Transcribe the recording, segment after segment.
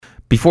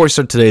Before we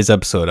start today's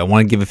episode, I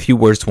want to give a few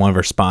words to one of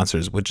our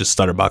sponsors, which is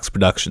Stutterbox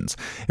Productions.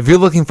 If you're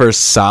looking for a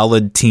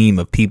solid team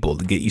of people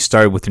to get you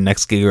started with your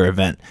next gig or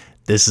event,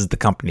 this is the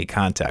company to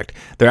contact.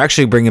 They're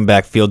actually bringing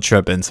back Field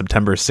Trip in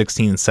September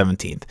 16th and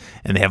 17th,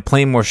 and they have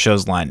plenty more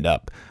shows lined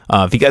up.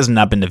 If you guys have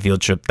not been to Field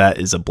Trip, that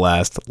is a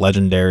blast,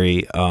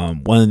 legendary,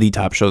 one of the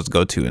top shows to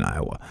go to in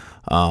Iowa.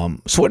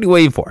 So what are you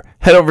waiting for?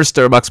 Head over to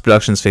Stutterbox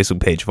Productions'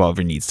 Facebook page for all of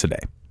your needs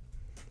today.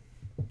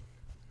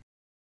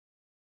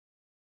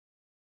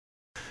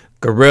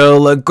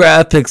 Guerrilla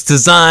Graphics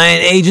Design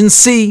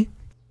Agency.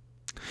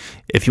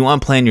 If you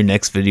want to plan your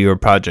next video or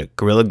project,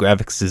 Guerrilla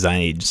Graphics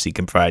Design Agency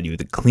can provide you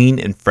with a clean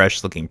and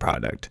fresh looking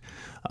product.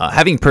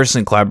 Having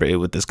personally collaborated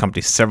with this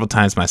company several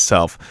times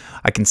myself,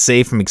 I can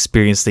say from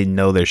experience they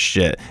know their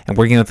shit, and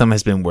working with them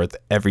has been worth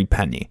every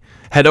penny.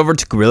 Head over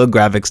to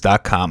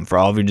GuerrillaGraphics.com for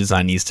all of your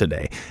design needs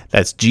today.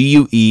 That's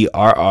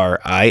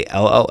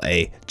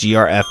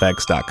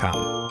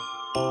GuerrillaGraphics.com.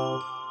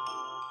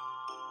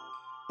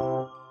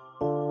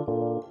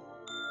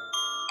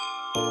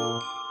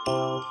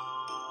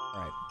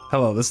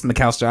 Hello, this is the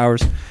McAllister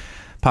Hours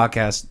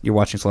podcast. You're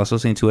watching, so let's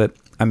listen to it.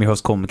 I'm your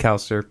host, Cole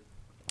McAllister.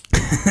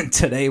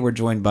 Today, we're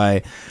joined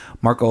by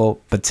Marco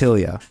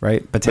Battaglia,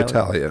 right?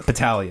 Battaglia.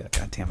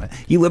 God damn it.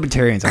 You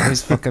libertarians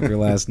always fuck up your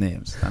last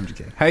names. I'm just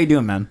kidding. How you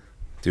doing, man?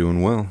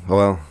 Doing well.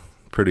 Well,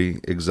 pretty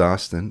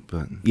exhausted,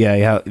 but...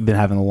 Yeah, you've been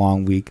having a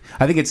long week.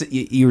 I think it's...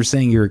 You were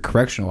saying you're a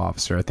correctional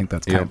officer. I think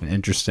that's kind of an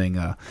interesting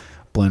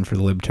blend for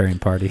the Libertarian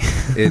Party.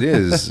 It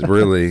is,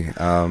 really.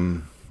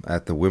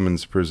 At the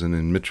women's prison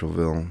in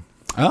Mitchellville.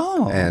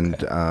 Oh,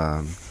 and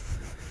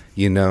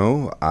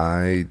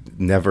I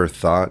never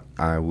thought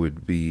I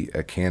would be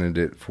a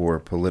candidate for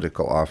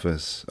political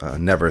office.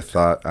 Never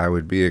thought I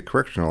would be a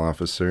correctional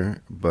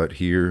officer, but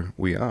here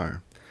we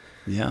are.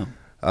 Yeah.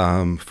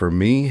 For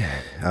me,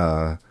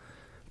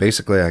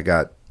 basically,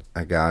 I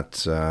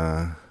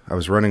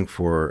was running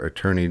for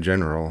Attorney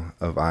General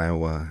of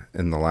Iowa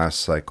in the last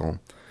cycle.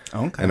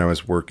 Okay. And I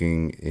was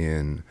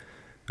working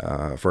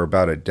for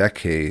about a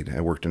decade. I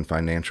worked in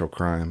financial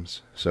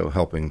crimes, so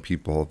helping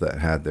people that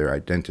had their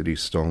identity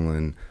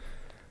stolen,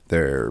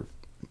 their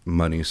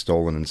money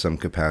stolen in some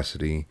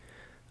capacity,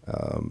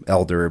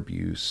 elder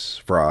abuse,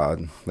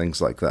 fraud,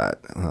 things like that.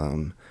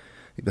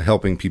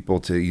 Helping people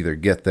to either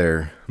get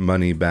their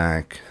money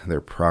back,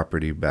 their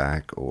property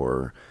back,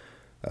 or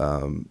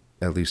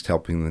at least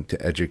helping them to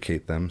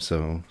educate them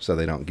so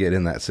they don't get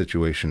in that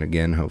situation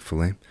again,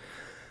 hopefully.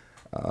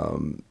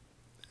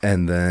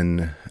 And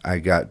then I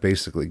got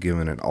basically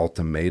given an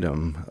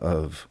ultimatum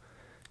of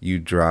you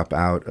drop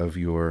out of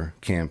your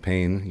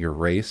campaign, your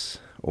race,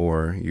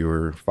 or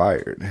you're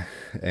fired.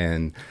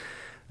 And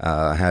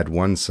I had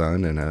one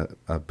son and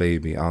a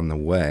baby on the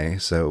way,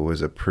 so it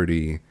was a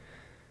pretty,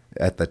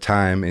 at the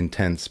time,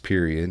 intense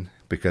period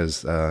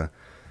because, it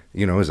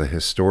was a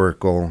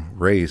historical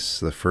race.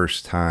 The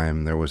first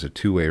time there was a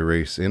two-way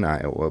race in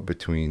Iowa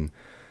between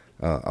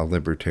a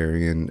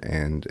libertarian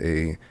and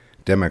a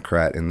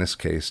Democrat, in this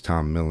case,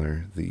 Tom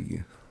Miller,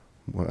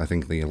 I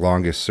think the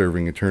longest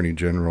serving attorney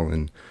general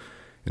in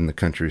the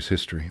country's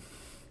history.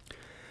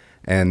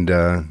 And,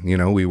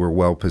 we were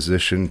well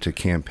positioned to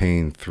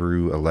campaign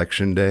through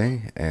Election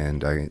Day,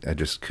 and I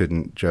just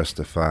couldn't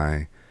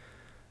justify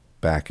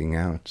backing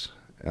out.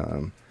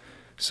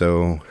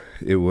 So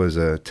it was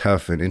a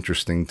tough and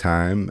interesting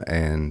time,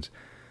 and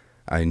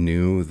I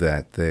knew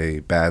that they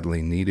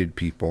badly needed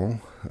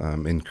people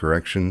in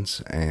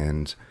corrections,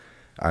 and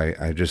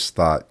I just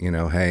thought,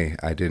 hey,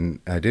 I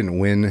didn't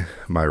win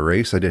my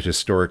race. I did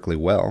historically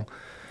well.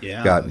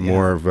 Yeah, got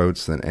more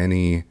votes than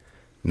any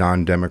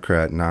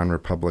non-Democrat,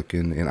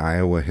 non-Republican in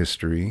Iowa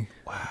history.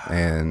 Wow.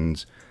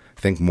 And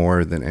I think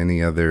more than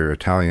any other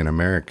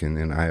Italian-American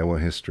in Iowa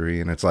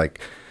history. And it's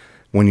like,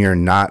 when you're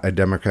not a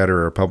Democrat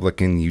or a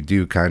Republican, you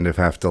do kind of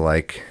have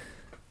to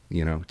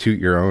toot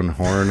your own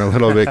horn a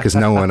little bit because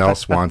no one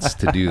else wants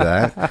to do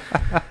that.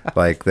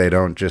 Like, they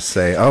don't just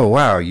say, oh,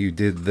 wow, you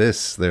did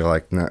this. They're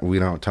like, no, we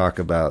don't talk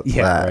about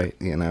that, right.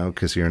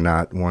 Because you're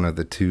not one of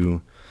the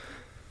two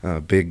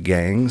big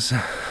gangs.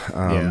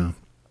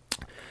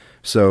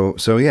 So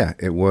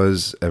it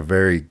was a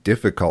very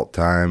difficult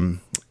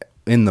time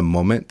in the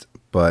moment,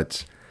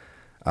 but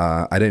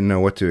I didn't know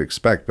what to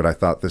expect. But I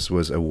thought this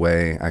was a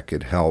way I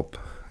could help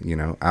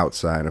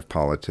outside of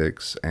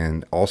politics,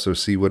 and also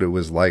see what it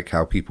was like,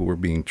 how people were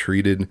being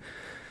treated,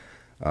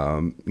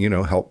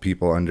 help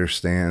people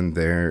understand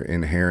their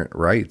inherent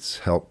rights,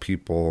 help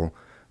people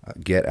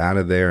get out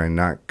of there and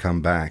not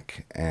come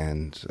back.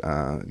 And,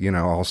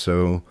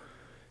 also,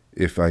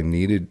 if I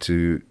needed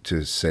to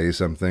say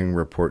something,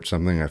 report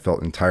something, I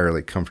felt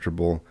entirely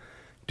comfortable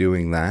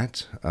doing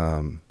that.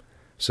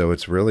 So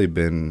it's really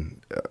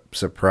been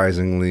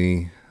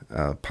surprisingly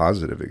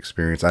positive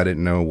experience. I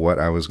didn't know what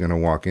I was going to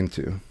walk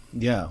into.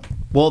 Yeah.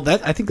 Well,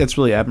 I think that's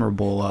really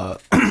admirable.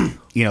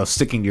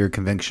 Sticking to your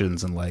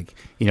convictions and like,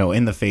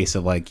 in the face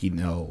of like,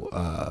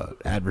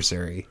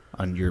 adversary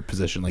on your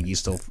position, like you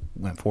still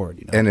went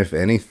forward. And if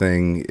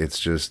anything, it's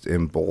just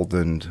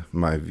emboldened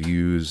my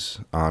views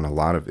on a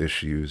lot of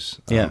issues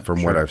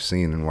from what I've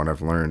seen and what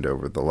I've learned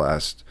over the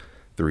last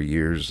 3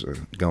 years,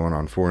 going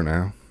on 4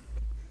 now.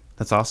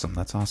 That's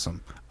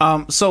awesome.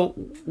 So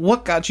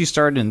what got you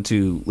started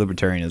into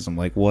libertarianism?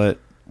 Like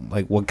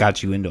what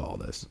got you into all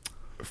this?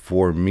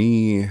 For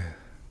me,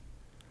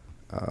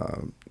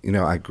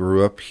 I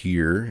grew up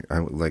here. I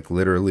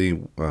literally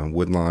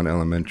Woodlawn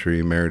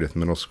Elementary, Meredith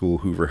Middle School,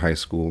 Hoover High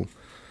School.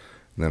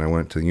 And then I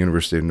went to the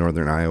University of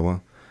Northern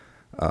Iowa.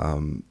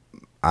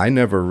 I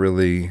never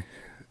really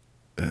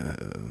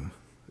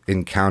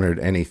encountered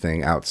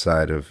anything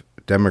outside of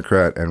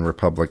Democrat and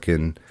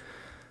Republican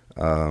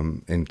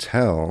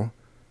until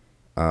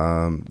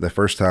the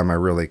first time I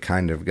really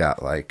kind of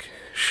got like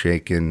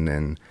shaken,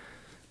 and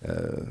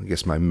I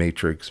guess my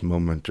Matrix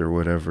moment or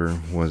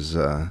whatever was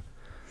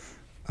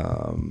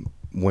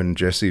when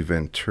Jesse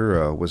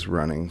Ventura was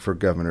running for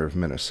governor of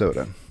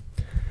Minnesota.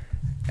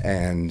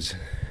 And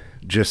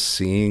just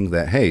seeing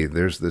that, hey,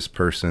 there's this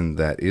person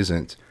that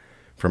isn't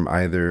from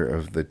either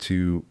of the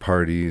two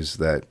parties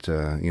that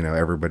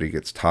everybody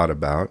gets taught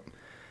about,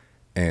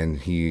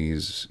 and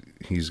he's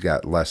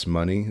got less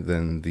money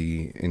than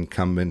the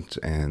incumbent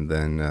and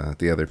then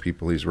the other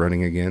people he's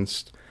running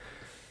against.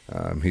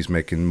 He's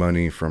making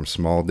money from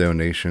small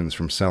donations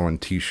from selling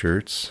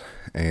T-shirts,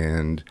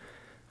 and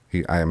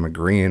I am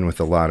agreeing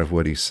with a lot of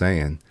what he's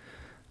saying.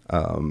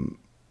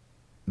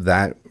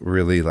 That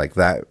really,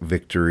 that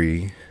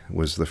victory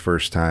was the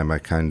first time I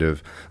kind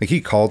of,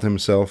 he called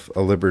himself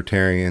a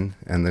libertarian,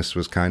 and this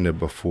was kind of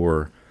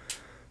before,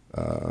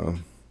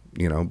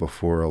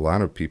 before a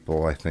lot of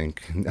people, I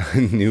think,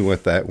 knew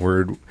what that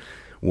word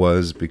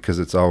was, because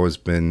it's always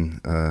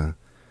been,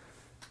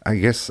 I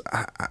guess,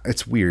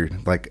 it's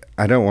weird.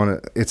 I don't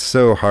want to, it's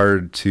so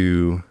hard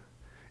to,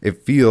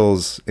 it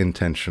feels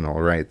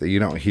intentional, right? That you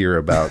don't hear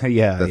about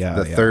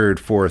the third,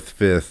 fourth,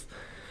 fifth,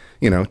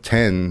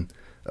 10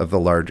 of the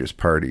largest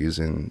parties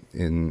in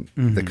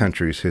mm-hmm. the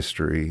country's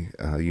history.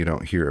 You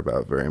don't hear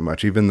about very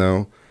much, even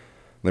though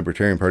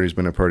Libertarian Party's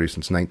been a party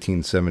since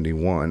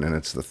 1971, and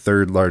it's the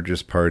third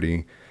largest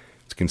party.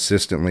 It's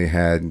consistently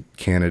had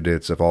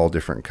candidates of all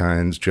different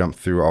kinds, jump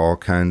through all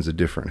kinds of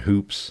different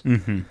hoops.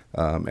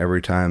 Mm-hmm.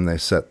 Every time they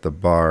set the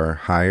bar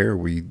higher,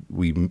 we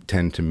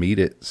tend to meet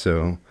it.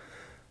 So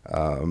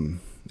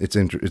it's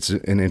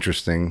an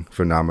interesting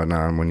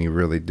phenomenon when you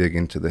really dig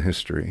into the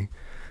history.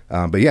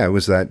 But yeah, it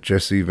was that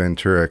Jesse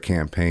Ventura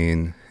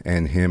campaign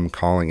and him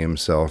calling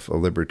himself a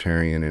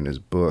libertarian in his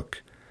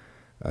book.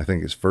 I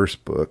think his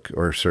first book,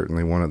 or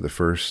certainly one of the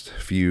first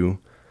few,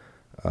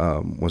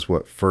 was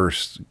what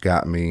first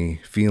got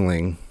me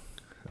feeling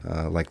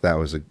like that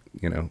was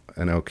an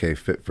okay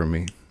fit for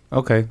me.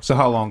 Okay, so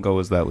how long ago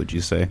was that, would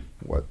you say?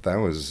 That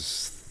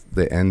was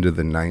the end of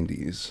the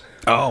 90s.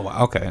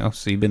 Oh, okay. Oh,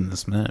 so you've been in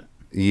this minute.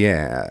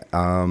 Yeah,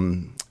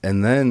 and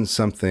then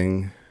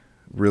something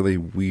really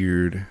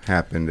weird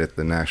happened at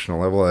the national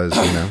level, as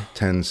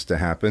tends to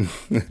happen.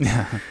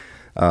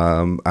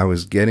 I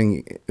was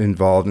getting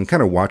involved and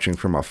kind of watching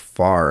from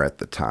afar at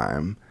the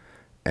time,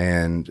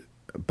 and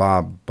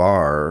Bob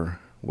Barr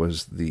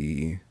was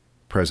the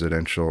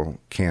presidential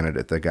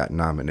candidate that got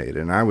nominated,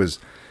 and I was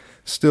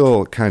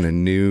still kind of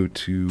new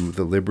to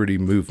the liberty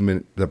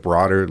movement, the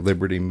broader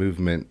liberty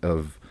movement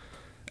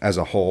as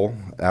a whole,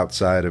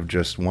 outside of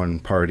just one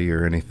party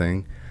or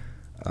anything.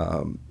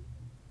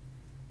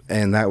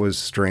 And that was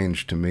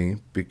strange to me,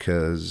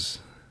 because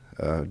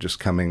just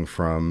coming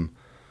from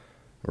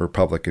a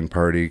Republican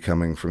Party,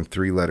 coming from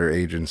 3-letter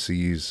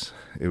agencies,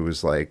 it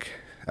was like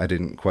I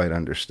didn't quite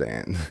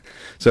understand.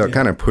 So it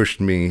kind of pushed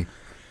me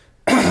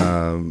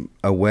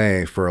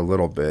away for a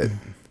little bit.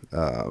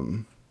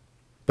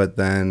 But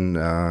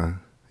then,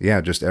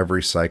 just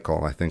every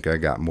cycle, I think I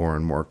got more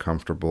and more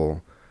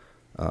comfortable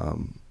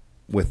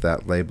with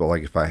that label.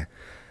 Like if I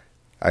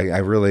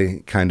really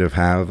kind of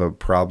have a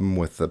problem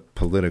with the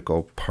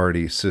political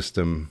party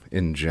system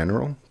in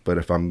general, but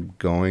if I'm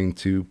going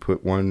to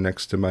put one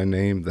next to my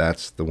name,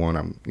 that's the one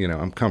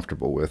I'm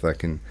comfortable with. I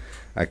can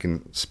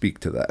speak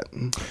to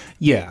that.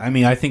 Yeah, I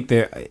mean, I think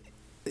I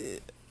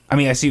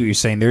see what you're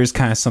saying. There is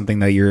kind of something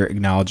that you're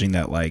acknowledging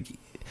that, like,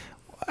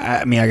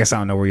 I mean, I guess I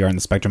don't know where you are in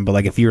the spectrum, but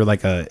like if you're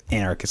like a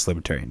anarchist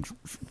libertarian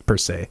per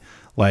se,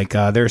 like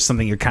there's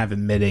something you're kind of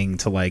admitting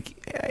to, like,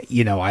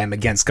 I am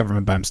against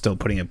government, but I'm still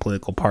putting a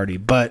political party.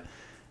 But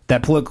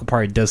that political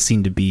party does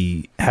seem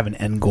to have an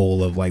end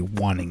goal of like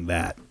wanting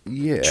that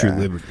true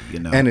liberty,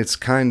 And it's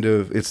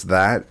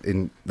that,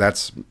 and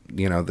that's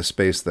the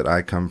space that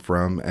I come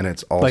from, and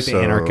it's also like the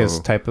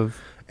anarchist type of,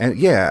 and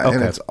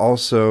and it's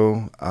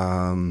also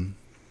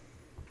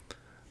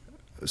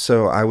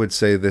so I would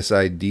say this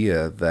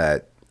idea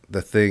that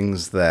the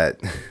things that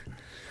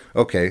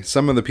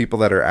some of the people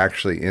that are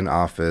actually in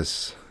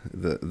office,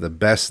 the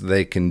best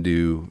they can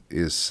do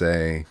is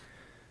say,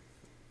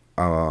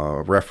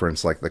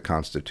 reference like the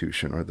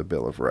Constitution or the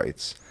Bill of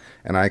Rights.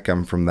 And I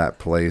come from that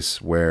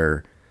place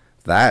where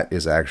that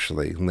is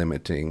actually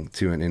limiting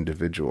to an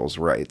individual's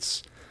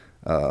rights.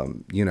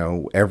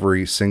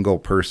 Every single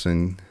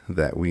person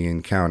that we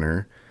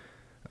encounter,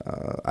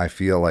 I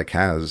feel like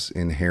has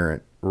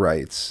inherent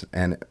rights.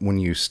 And when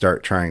you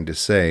start trying to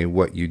say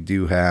what you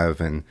do have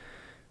and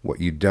what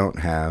you don't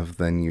have,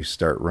 then you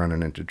start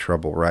running into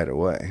trouble right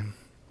away.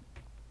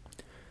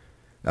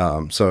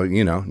 So,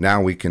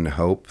 now we can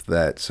hope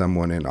that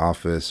someone in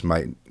office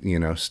might,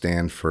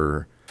 stand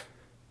for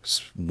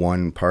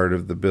one part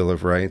of the Bill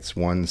of Rights,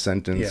 one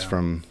sentence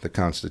from the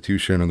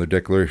Constitution or the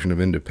Declaration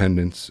of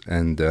Independence.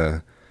 And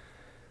to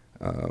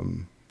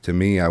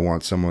me, I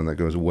want someone that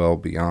goes well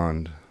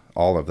beyond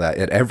all of that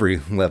at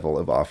every level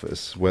of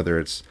office, whether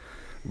it's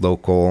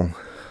local.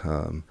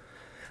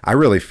 I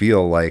really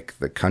feel like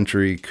the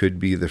country could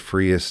be the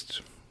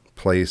freest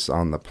place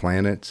on the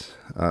planet.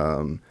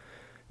 And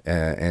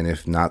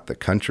if not the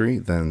country,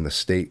 then the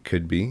state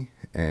could be.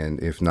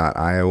 And if not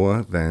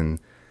Iowa, then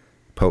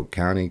Polk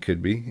County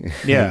could be.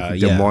 Yeah,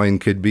 Des Moines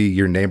could be.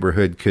 Your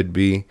neighborhood could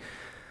be.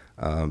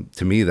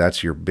 To me,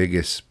 that's your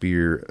biggest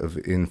sphere of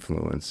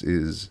influence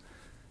is,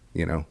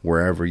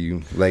 wherever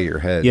you lay your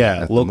head.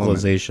 Yeah,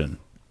 localization.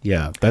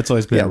 Yeah, that's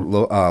always been.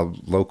 Yeah,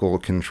 local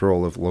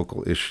control of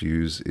local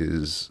issues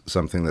is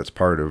something that's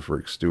part of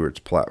Rick Stewart's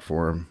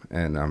platform.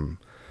 And I'm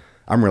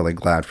really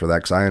glad for that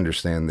because I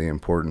understand the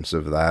importance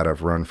of that.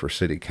 I've run for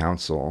city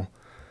council.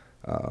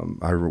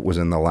 I was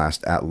in the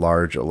last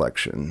at-large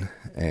election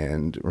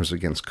and was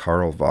against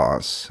Carl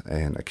Voss,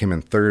 and I came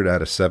in 3rd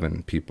out of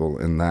 7 people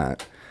in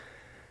that.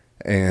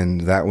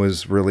 And that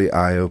was really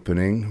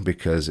eye-opening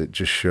because it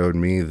just showed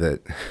me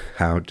that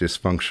how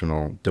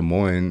dysfunctional Des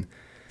Moines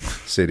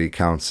City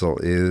Council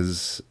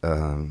is.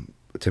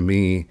 To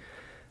me,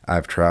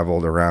 I've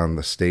traveled around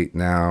the state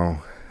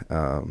now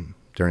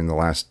during the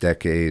last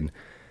decade,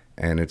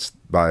 and it's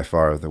by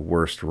far the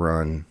worst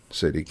run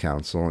city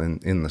council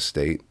in the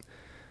state.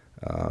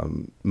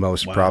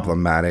 Most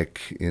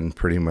problematic in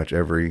pretty much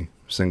every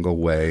single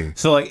way.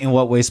 So, like, in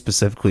what way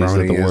specifically is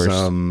it the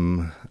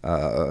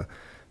worst?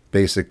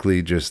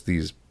 Basically just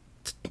these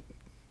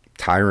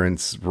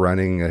tyrants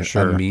running a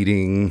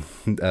meeting,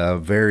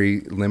 very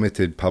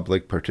limited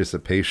public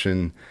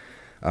participation.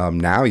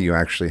 Now you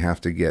actually have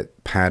to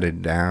get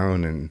patted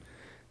down and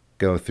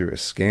go through a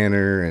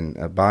scanner and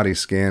a body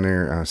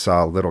scanner. I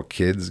saw little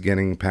kids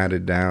getting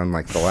patted down.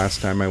 Like the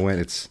last time I went,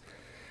 it's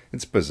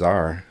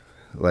bizarre.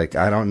 Like,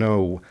 I don't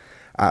know.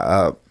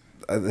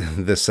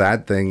 The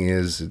sad thing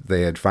is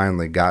they had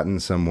finally gotten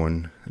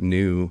someone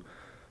new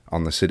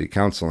on the city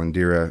council,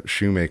 Indira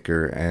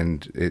Shoemaker,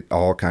 and it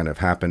all kind of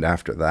happened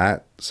after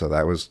that. So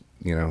that was,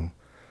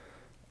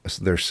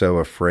 they're so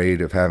afraid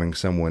of having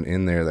someone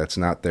in there that's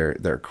not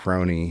their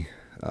crony,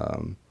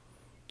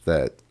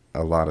 that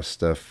a lot of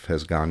stuff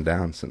has gone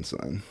down since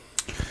then.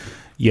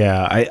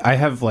 Yeah, I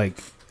have I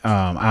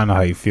don't know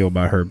how you feel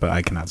about her, but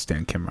I cannot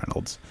stand Kim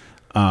Reynolds.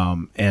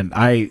 And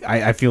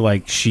I feel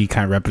like she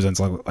kind of represents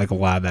like a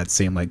lot of that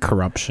same like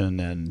corruption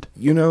and.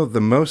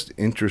 The most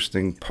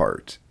interesting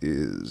part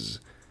is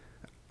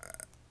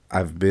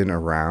I've been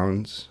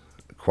around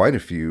quite a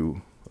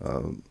few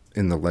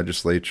in the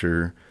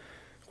legislature,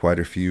 quite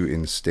a few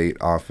in state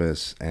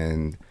office,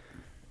 and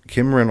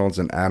Kim Reynolds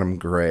and Adam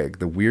Gregg,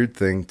 the weird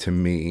thing to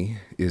me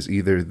is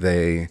either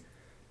they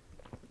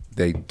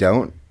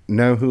don't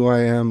know who I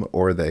am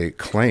or they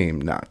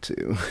claim not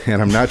to.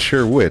 And I'm not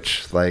sure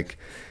which. Like,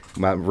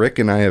 Rick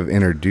and I have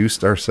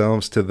introduced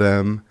ourselves to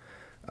them,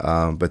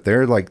 but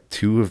they're like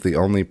two of the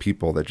only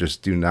people that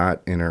just do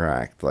not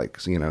interact. Like,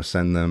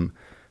 send them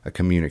a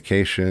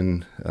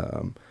communication,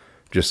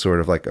 just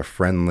sort of like a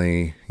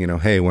friendly,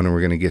 hey, when are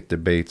we going to get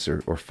debates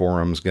or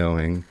forums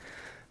going?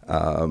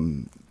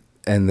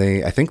 And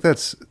I think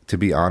that's, to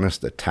be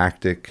honest, a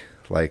tactic.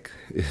 Like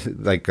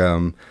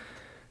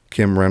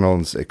Kim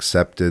Reynolds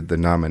accepted the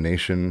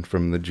nomination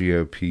from the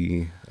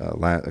GOP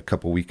a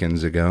couple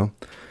weekends ago.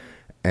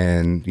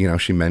 And,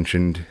 she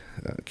mentioned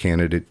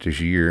candidate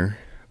Desir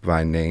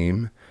by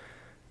name.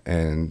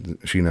 And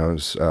she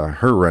knows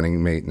her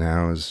running mate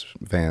now is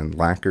Van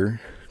Lacker,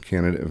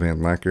 candidate Van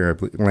Lacker, I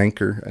believe,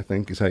 Lanker, I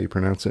think is how you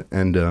pronounce it.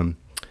 And,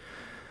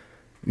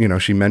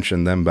 she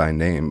mentioned them by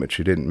name, but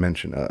she didn't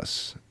mention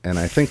us. And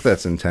I think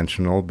that's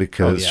intentional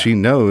because she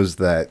knows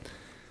that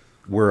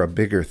we're a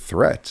bigger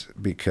threat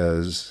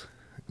because,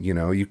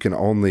 you can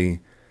only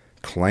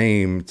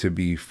claim to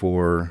be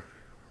for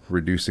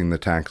reducing the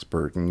tax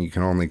burden. You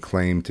can only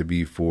claim to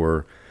be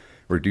for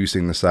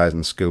reducing the size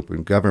and scope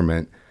of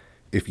government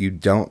if you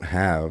don't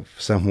have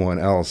someone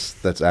else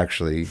that's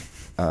actually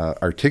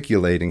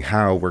articulating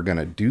how we're going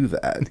to do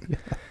that. Yeah.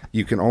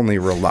 You can only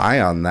rely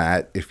on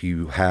that if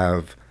you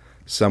have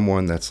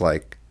someone that's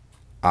like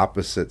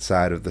opposite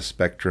side of the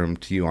spectrum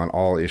to you on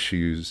all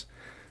issues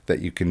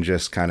that you can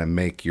just kind of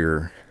make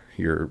your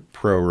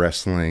pro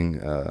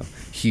wrestling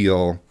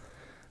heel.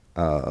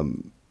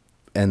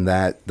 And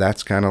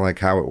that's kind of like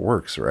how it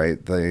works,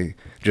 right? They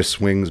just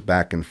swings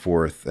back and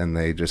forth, and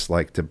they just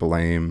like to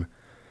blame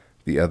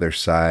the other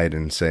side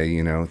and say,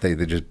 you know, they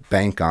just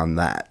bank on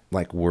that.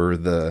 Like we're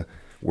the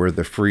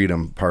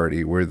freedom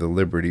party, we're the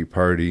liberty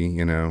party,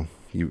 you know,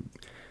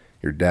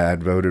 your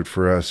dad voted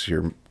for us,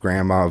 your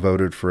grandma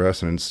voted for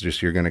us, and it's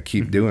just you're going to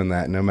keep doing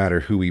that no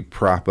matter who we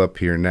prop up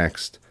here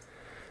next.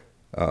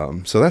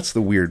 So that's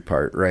the weird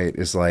part, right?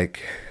 Is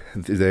like,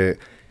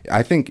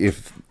 I think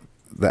if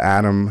the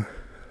Adam,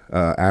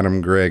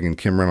 Gregg, and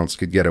Kim Reynolds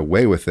could get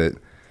away with it,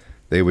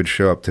 they would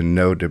show up to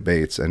no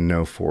debates and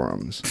no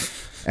forums.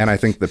 And I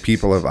think the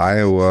people of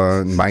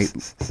Iowa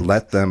might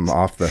let them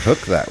off the hook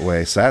that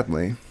way,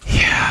 sadly.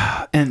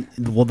 Yeah, and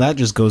well, that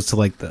just goes to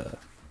like the,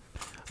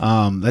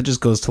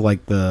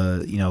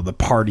 you know, the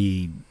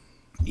party,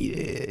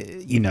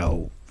 you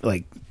know,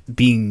 like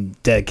being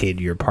dedicated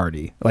to your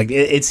party. Like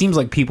it seems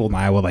like people in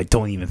Iowa like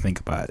don't even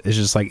think about it. It's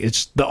just like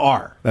it's the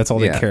R. That's all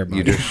they care about.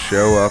 You just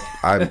show up.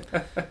 I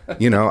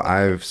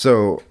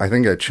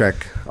think I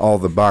check all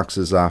the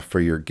boxes off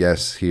for your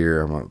guests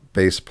here. I'm a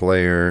bass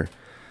player,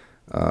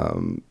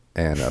 and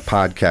a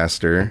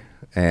podcaster,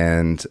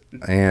 and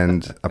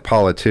a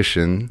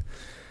politician,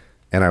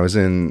 and I was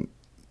in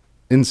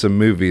some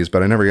movies,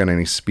 but I never got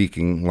any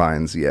speaking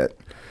lines yet.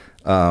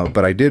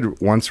 But I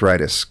did once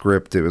write a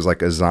script. It was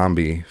like a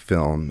zombie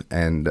film,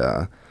 and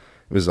it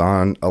was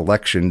on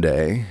election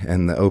day,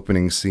 and the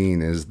opening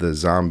scene is the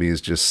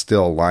zombies just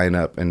still line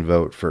up and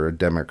vote for a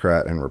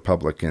Democrat and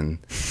Republican,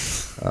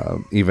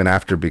 even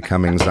after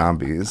becoming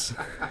zombies.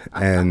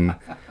 And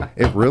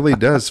it really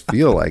does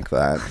feel like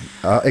that,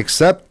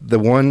 except the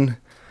one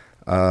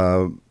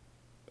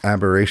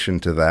aberration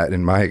to that,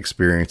 in my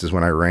experience, is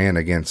when I ran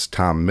against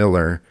Tom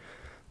Miller.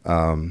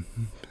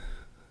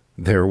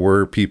 There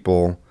were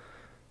people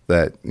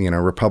that, you know,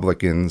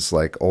 Republicans,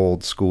 like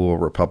old school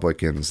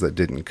Republicans, that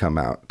didn't come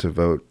out to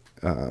vote.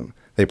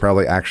 They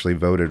probably actually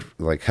voted,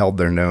 like held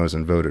their nose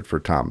and voted for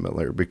Tom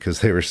Miller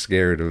because they were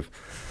scared of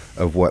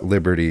what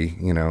liberty,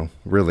 you know,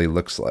 really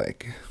looks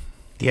like.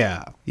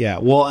 Yeah.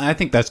 Well, I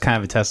think that's kind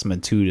of a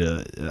testament too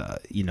to,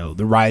 you know,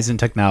 the rise in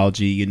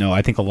technology. You know,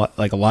 I think a lot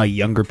of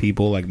younger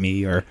people like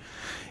me are,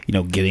 you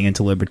know, getting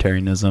into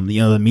libertarianism. You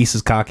know, the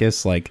Mises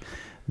Caucus, like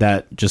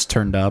that just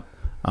turned up.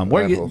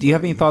 Do you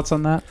have any thoughts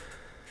on that?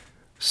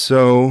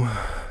 So,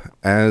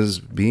 as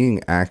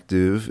being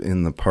active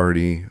in the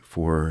party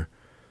for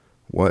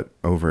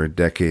over a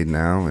decade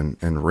now,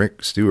 and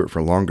Rick Stewart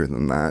for longer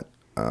than that,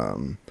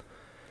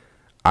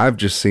 I've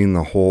just seen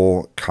the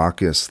whole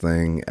caucus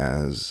thing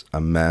as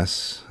a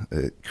mess.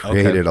 It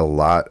created a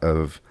lot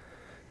of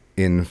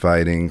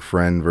infighting,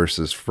 friend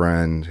versus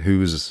friend,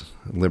 who's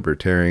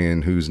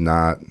libertarian, who's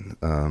not.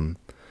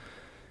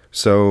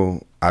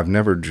 So I've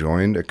never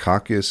joined a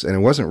caucus, and it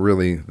wasn't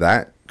really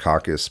that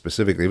caucus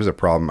specifically. It was a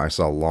problem I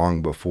saw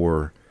long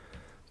before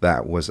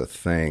that was a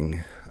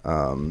thing.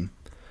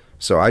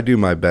 So I do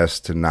my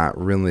best to not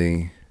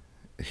really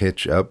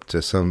hitch up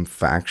to some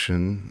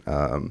faction.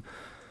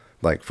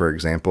 Like, for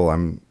example,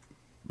 I'm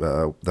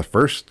the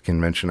first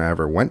convention I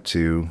ever went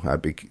to,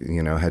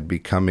 had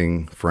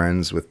becoming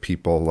friends with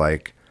people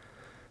like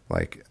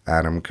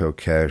Adam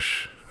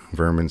Kokesh,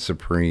 Vermin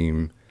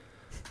Supreme,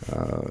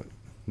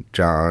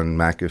 John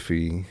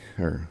McAfee,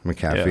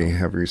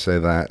 however you say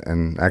that.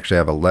 And actually I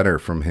have a letter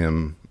from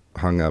him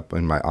hung up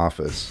in my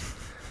office.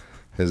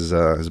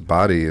 His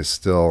body is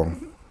still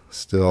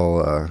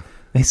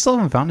they still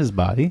haven't found his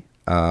body?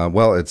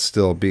 Well, it's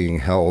still being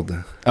held.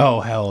 Oh,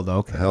 held.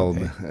 Okay. Held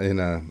in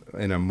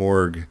a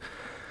morgue.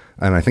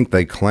 And I think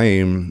they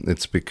claim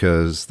it's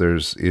because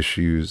there's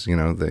issues, you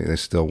know, they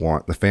still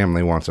want, the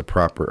family wants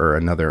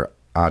another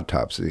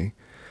autopsy.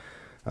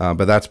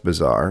 But that's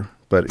bizarre.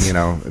 But, you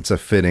know, it's a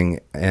fitting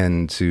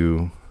end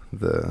to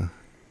the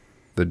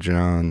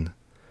John,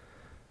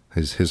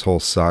 his whole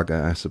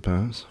saga, I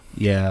suppose.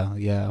 Yeah.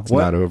 It's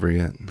not over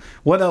yet.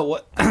 What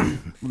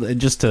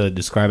just to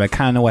describe, I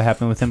kind of know what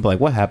happened with him, but like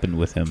what happened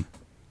with him?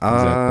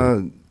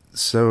 Exactly?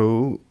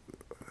 So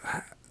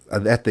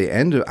at the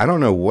end of, I don't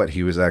know what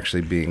he was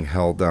actually being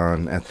held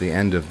on at the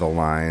end of the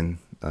line,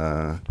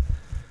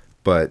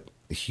 but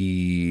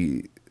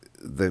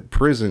the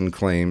prison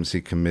claims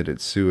he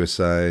committed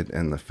suicide,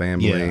 and the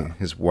family,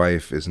 his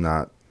wife, is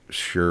not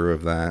sure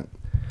of that.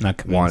 Not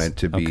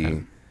convinced.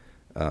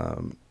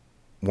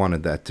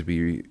 Wanted that to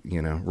be,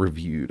 you know,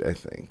 reviewed, I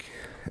think.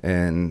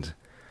 And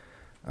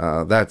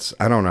I don't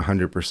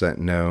 100%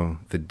 know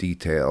the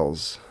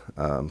details,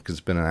 because it's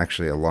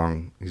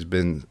been he's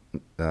been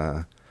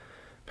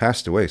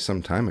passed away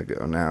some time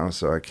ago now,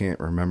 so I can't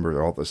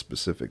remember all the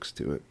specifics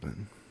to it. But.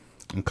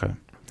 Okay.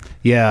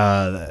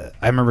 Yeah,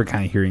 I remember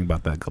kind of hearing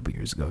about that a couple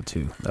years ago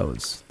too. That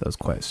was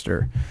quite a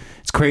stir.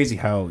 It's crazy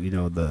how, you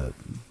know,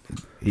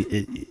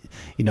 you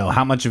know,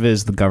 how much of it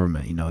is the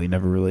government, you know, you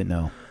never really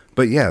know.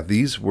 But yeah,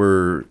 these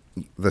were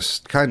the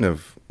kind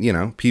of, you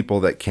know, people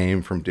that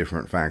came from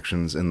different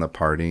factions in the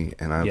party,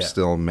 and I've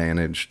still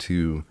managed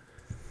to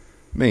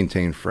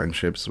maintain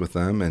friendships with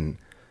them. And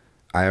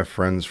I have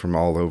friends from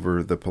all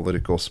over the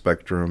political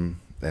spectrum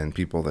and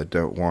people that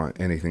don't want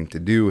anything to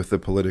do with the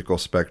political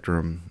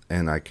spectrum.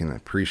 And I can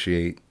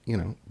appreciate, you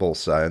know, both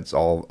sides,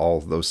 all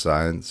of those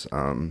sides.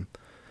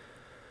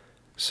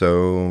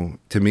 So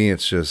to me,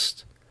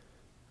 it's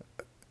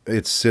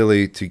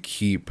silly to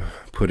keep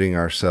putting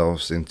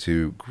ourselves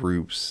into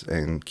groups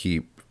and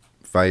keep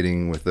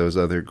fighting with those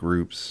other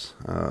groups.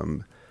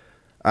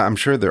 I'm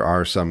sure there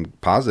are some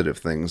positive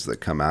things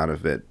that come out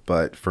of it,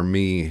 but for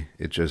me,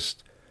 it's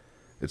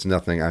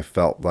nothing I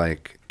felt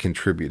like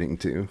contributing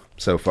to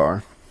so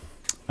far.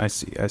 I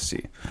see.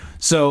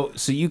 So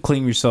you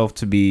claim yourself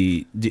to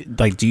be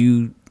do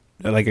you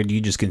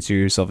just consider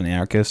yourself an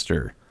anarchist,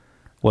 or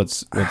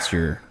what's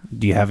your,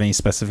 do you have any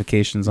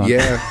specifications on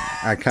Yeah,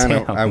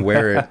 I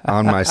wear it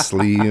on my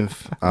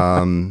sleeve.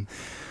 So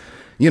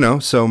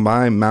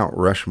my Mount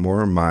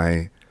Rushmore,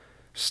 my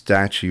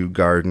statue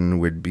garden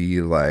would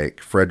be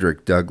like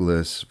Frederick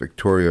Douglass,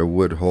 Victoria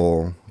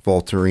Woodhull,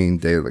 Voltairine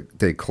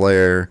de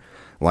Cleyre,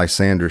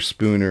 Lysander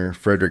Spooner,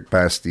 Frederick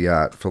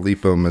Bastiat,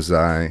 Filippo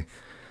Mazzei.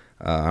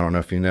 I don't know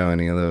if you know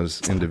any of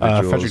those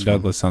individuals. Frederick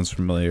Douglass sounds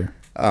familiar.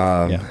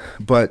 Yeah.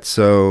 But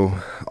so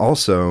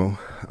also,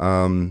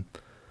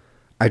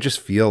 I just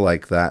feel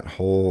like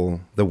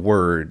the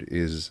word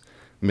is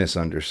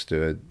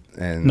misunderstood.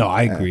 And no,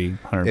 I agree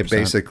 100%. It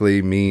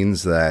basically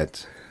means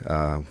that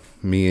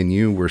me and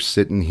you were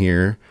sitting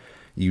here.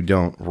 You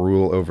don't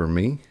rule over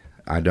me.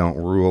 I don't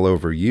rule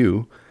over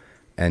you.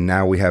 And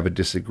now we have a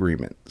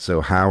disagreement. So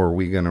how are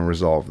we going to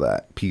resolve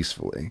that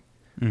peacefully?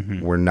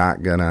 Mm-hmm. We're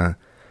not going to,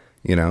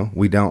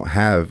 we don't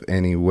have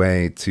any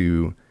way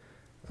to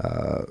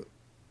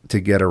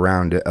get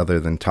around it other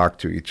than talk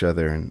to each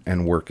other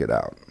and work it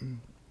out.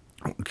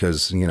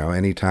 Because,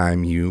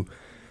 anytime you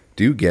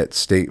do get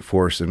state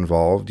force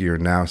involved, you're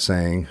now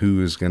saying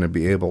who is going to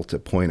be able to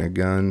point a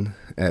gun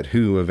at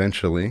who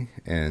eventually,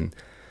 and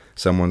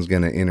someone's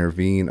going to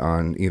intervene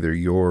on either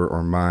your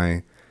or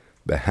my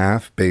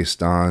behalf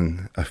based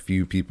on a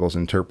few people's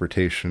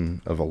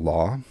interpretation of a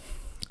law.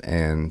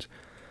 And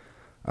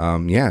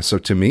so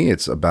to me,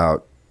 it's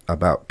about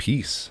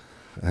peace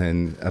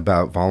and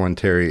about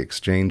voluntary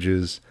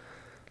exchanges,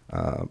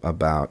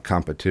 about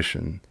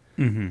competition.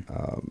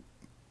 Mm-hmm.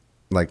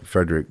 Like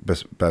Frederick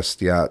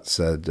Bastiat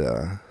said,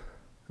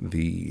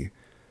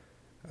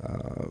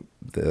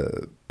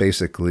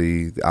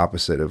 basically the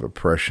opposite of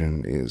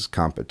oppression is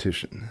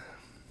competition.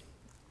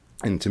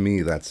 And to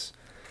me, that's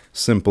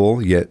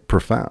simple yet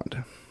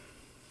profound.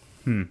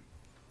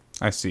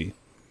 I see.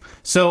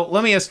 So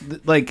let me ask,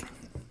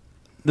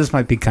 this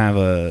might be kind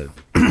of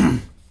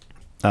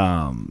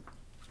a,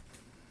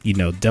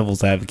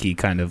 devil's advocate,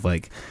 kind of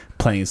like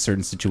playing a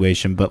certain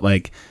situation, but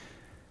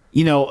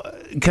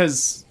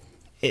because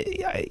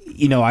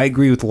I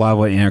agree with a lot of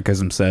what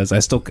anarchism says.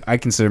 I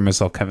consider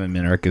myself kind of an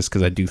anarchist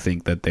because I do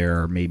think that there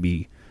are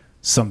maybe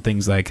some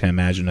things that I can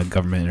imagine a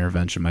government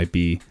intervention might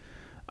be.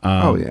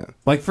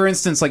 Like for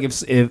instance, like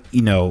if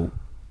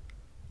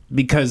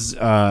because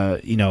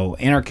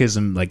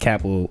anarchism, like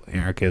capital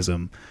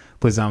anarchism,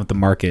 plays down with the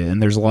market,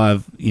 and there's a lot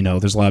of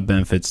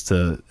benefits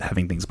to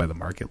having things by the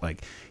market,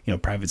 like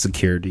private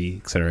security,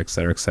 et cetera, et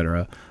cetera, et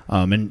cetera.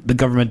 And the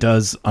government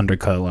does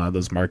undercut a lot of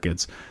those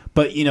markets,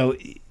 but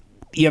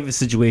you have a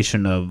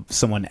situation of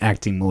someone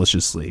acting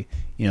maliciously.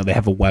 They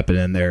have a weapon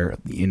in there.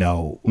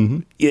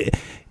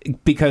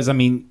 Because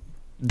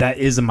that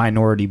is a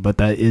minority, but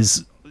that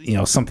is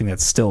something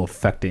that's still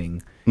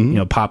affecting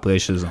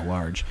populations at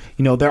large.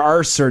 There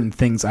are certain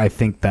things I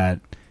think that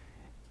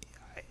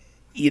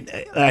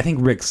I think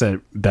Rick said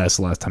it best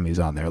last time he was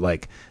on there,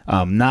 like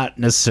not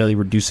necessarily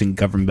reducing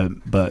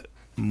government, but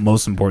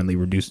most importantly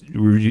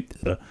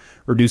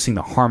reducing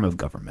the harm of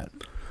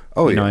government.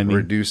 Oh, yeah.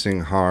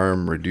 Reducing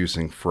harm,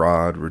 reducing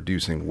fraud,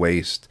 reducing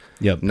waste.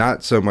 Yep.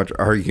 Not so much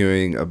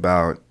arguing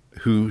about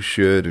who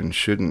should and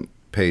shouldn't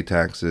pay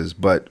taxes,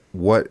 but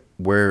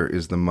where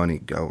is the money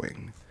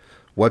going?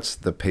 What's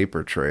the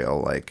paper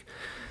trail like?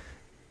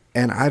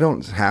 And I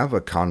don't have a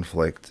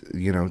conflict,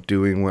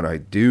 doing what I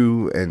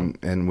do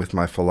and with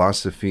my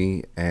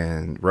philosophy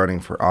and running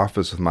for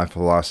office with my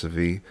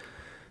philosophy.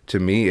 To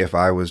me, if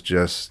I was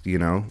just,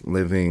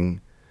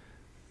 living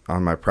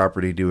on my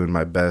property, doing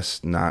my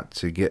best not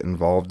to get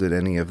involved in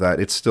any of that,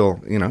 it's still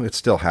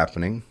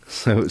happening.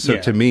 So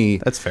yeah, to me,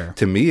 that's fair.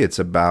 To me, it's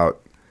about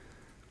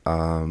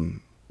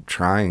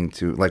trying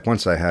to, like,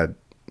 once I had,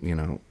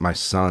 my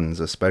sons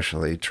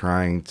especially,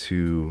 trying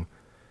to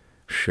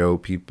show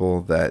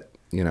people that,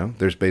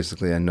 there's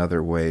basically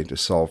another way to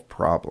solve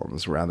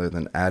problems rather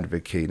than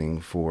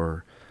advocating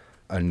for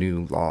a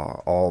new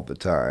law all the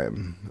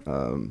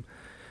time.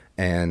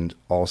 And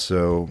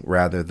also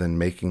rather than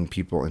making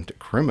people into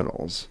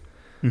criminals.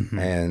 Mm-hmm.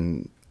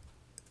 And,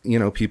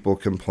 people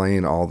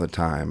complain all the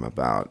time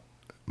about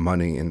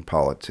money in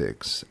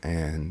politics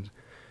and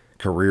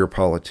career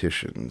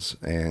politicians.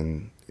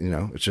 And,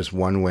 it's just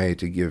one way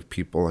to give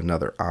people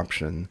another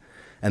option.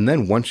 And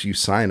then once you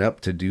sign up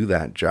to do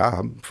that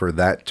job for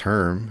that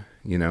term,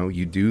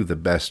 you do the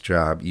best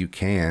job you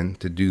can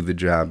to do the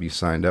job you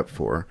signed up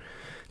for.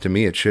 To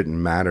me, it shouldn't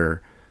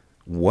matter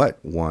what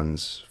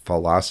one's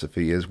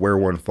philosophy is, where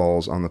one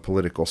falls on the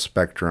political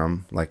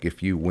spectrum. Like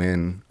if you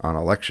win on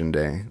election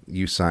day,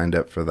 you signed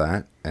up for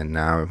that, and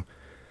now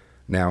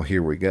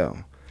here we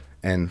go.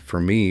 And for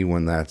me,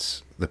 when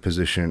that's the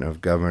position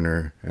of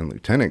governor and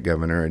lieutenant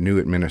governor, a new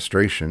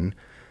administration,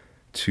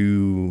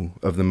 two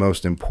of the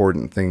most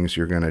important things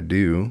you're going to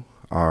do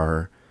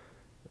are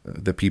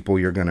the people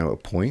you're going to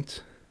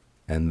appoint,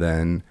 and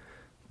then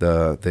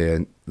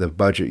the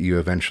budget you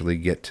eventually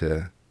get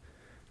to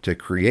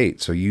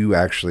create. So you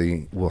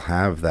actually will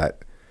have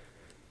that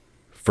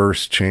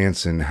first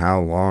chance in how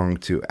long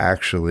to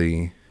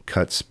actually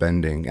cut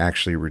spending,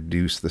 actually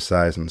reduce the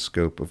size and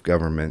scope of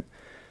government,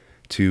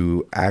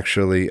 to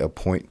actually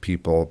appoint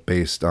people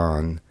based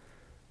on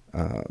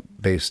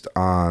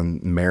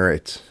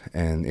merit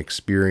and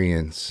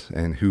experience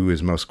and who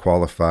is most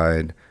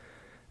qualified,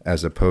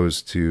 as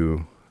opposed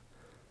to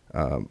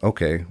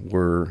okay,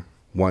 we're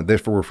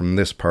from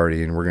this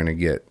party and we're going to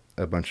get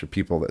a bunch of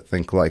people that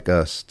think like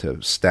us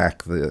to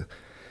stack the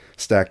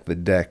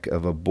deck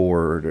of a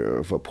board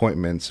of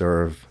appointments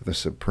or of the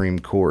Supreme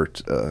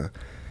Court.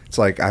 It's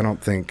like, I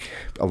don't think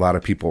a lot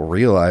of people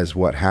realize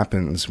what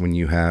happens when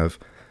you have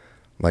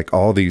like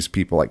all these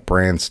people like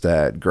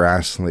Branstad,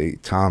 Grassley,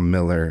 Tom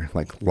Miller,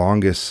 like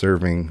longest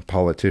serving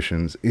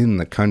politicians in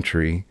the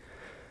country.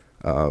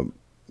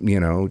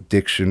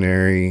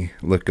 Dictionary,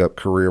 look up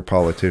career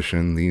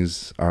politician.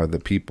 These are the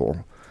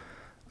people.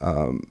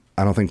 I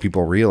don't think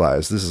people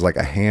realize this is like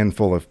a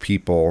handful of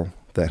people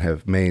that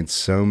have made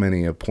so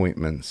many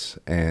appointments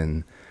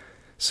and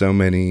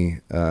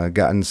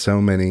gotten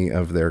so many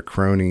of their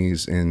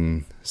cronies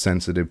in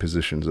sensitive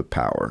positions of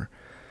power.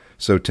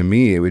 So to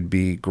me, it would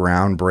be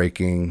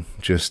groundbreaking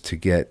just to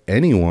get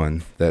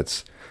anyone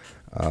that's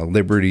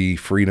liberty,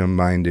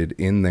 freedom-minded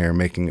in there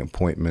making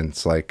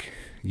appointments. Like,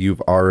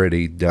 you've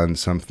already done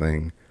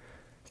something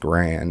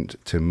grand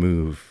to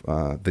move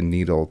the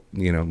needle,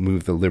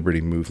 move the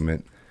liberty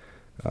movement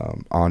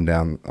on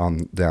down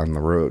the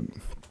road.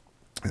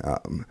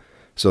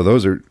 So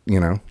those are,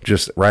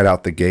 just right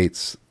out the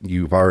gates,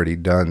 you've already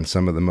done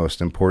some of the most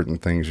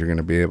important things you're going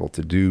to be able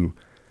to do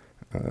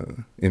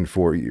in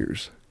 4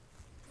 years.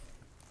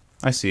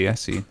 I see.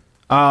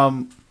 Let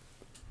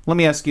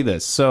me ask you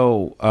this.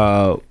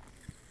 So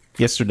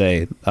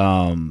yesterday,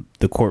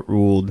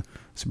 the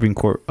Supreme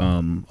Court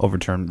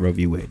overturned Roe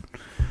v. Wade.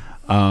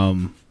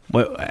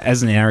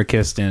 As an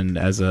anarchist and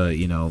as a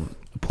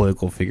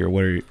political figure,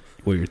 what are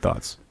your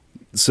thoughts?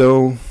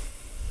 So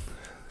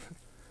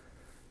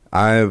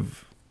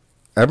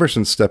ever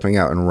since stepping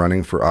out and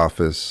running for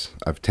office,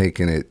 I've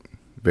taken it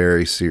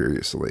very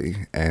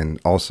seriously,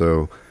 and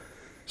also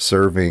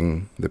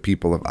serving the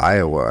people of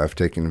Iowa, I've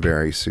taken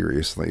very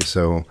seriously.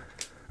 So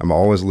I'm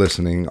always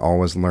listening,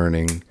 always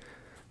learning.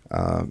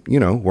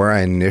 Where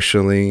I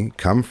initially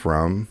come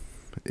from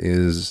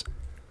is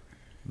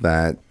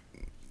that,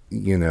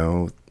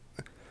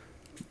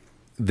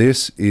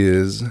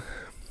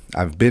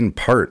 I've been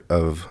part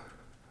of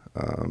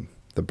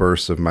the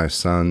births of my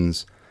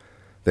sons.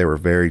 They were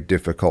very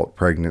difficult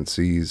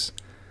pregnancies.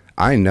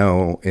 I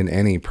know in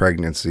any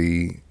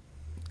pregnancy,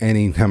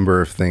 any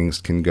number of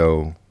things can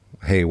go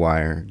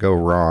haywire, go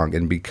wrong,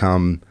 and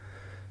become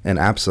an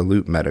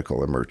absolute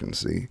medical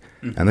emergency.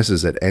 Mm-hmm. And this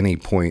is at any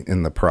point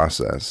in the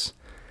process.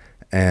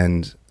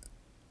 And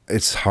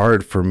it's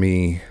hard for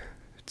me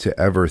to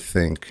ever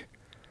think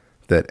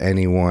that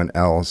anyone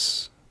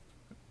else,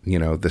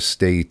 the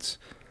state,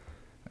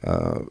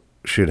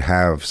 should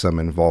have some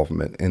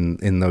involvement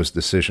in those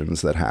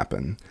decisions that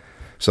happen.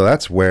 So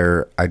that's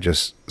where I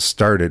just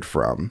started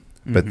from.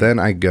 Mm-hmm. But then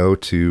I go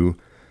to,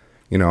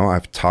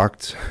 I've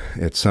talked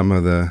at some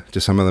of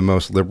the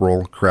most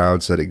liberal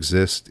crowds that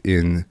exist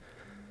in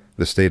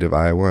the state of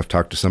Iowa. I've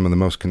talked to some of the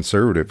most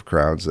conservative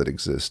crowds that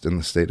exist in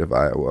the state of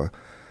Iowa.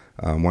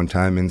 One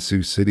time in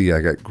Sioux City, I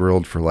got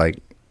grilled for like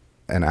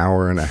an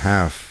hour and a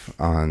half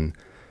on,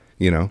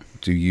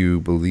 do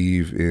you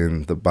believe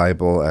in the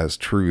Bible as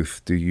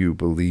truth? Do you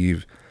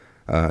believe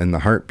in the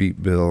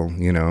heartbeat bill?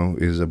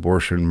 Is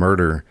abortion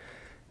murder?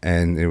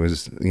 And it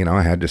was,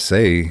 I had to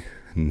say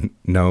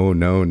no,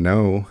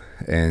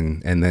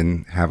 and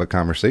then have a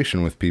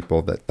conversation with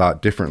people that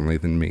thought differently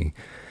than me.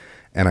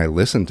 And I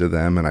listened to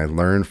them and I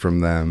learned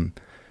from them.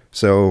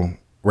 So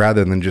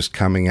rather than just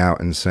coming out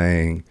and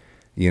saying,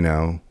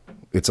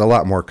 it's a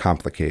lot more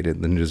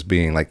complicated than just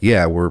being like,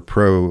 yeah, we're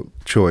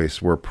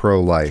pro-choice, we're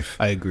pro-life.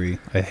 I agree.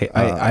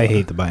 I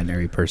hate the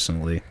binary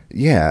personally.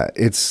 Yeah,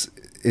 it's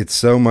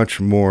so much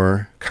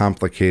more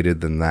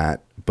complicated than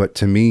that. But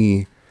to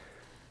me,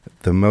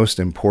 the most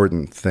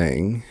important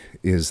thing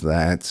is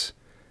that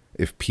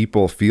if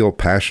people feel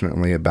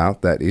passionately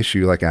about that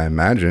issue, like I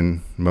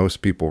imagine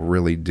most people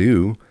really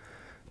do,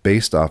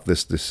 based off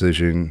this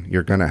decision,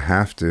 you're going to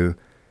have to,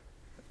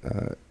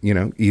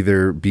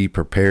 either be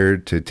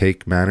prepared to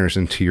take matters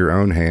into your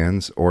own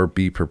hands or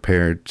be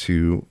prepared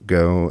to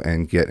go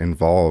and get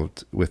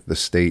involved with the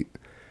state,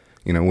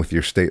 with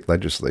your state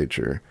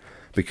legislature,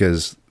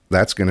 because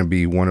that's going to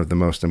be one of the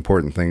most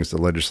important things the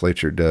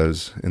legislature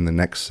does in the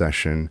next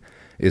session,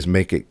 is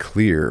make it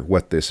clear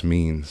what this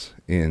means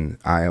in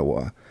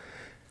Iowa.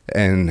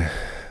 And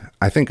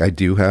I think I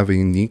do have a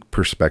unique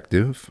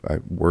perspective. I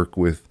work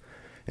with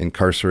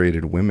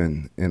incarcerated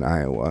women in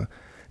Iowa,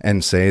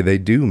 and say they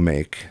do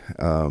make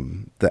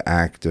the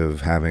act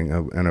of having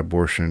an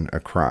abortion a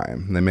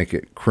crime. They make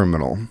it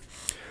criminal.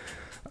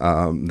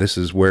 This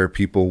is where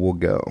people will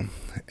go.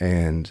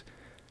 And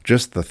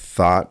just the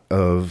thought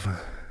of,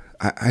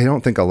 I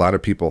don't think a lot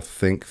of people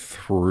think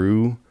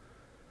through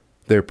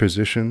their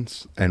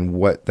positions and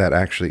what that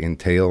actually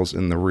entails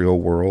in the real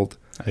world.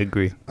 I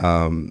agree.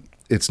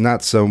 It's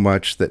not so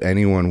much that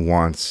anyone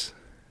wants,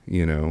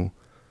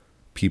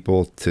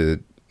 people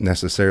to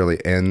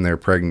necessarily end their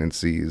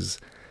pregnancies.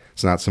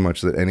 It's not so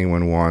much that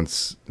anyone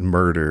wants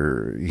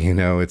murder.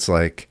 It's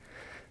like,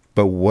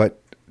 but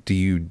what do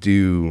you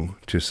do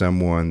to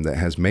someone that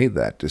has made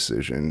that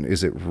decision?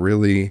 Is it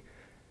really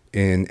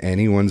in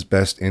anyone's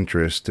best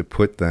interest to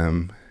put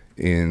them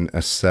in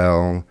a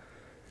cell,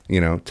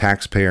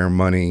 taxpayer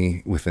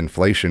money with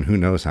inflation? Who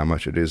knows how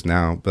much it is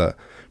now, but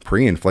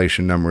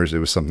pre-inflation numbers, it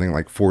was something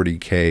like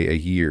 $40,000 a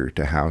year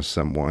to house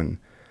someone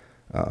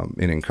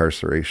in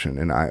incarceration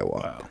in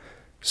Iowa. Wow.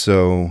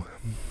 So,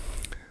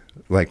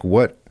 like,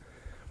 what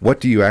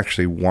do you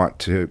actually want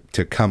to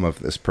come of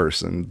this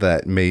person?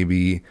 That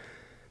maybe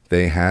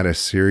they had a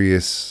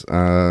serious,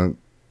 a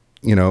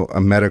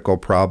medical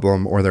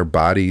problem, or their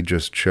body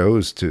just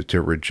chose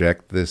to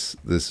reject this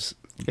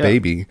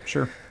baby.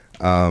 Sure.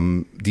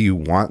 Do you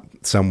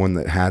want someone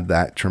that had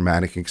that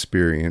traumatic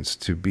experience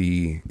to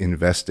be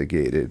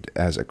investigated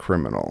as a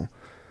criminal?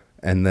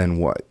 And then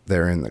what?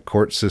 They're in the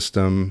court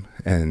system,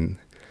 and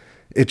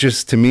it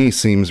just, to me,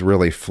 seems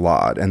really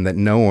flawed, and that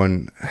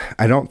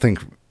I don't think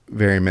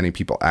very many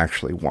people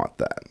actually want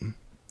that.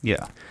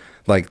 Yeah.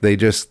 Like, they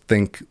just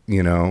think,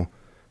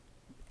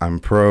 I'm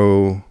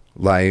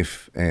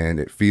pro-life and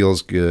it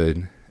feels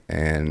good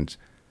and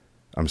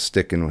I'm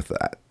sticking with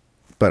that.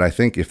 But I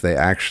think if they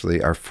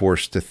actually are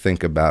forced to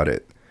think about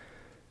it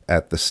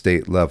at the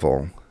state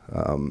level,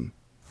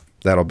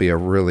 there'll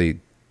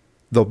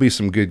be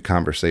some good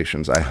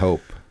conversations, I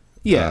hope,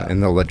 in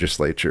the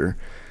legislature.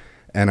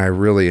 And I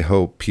really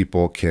hope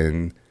people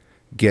can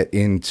get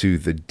into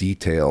the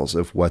details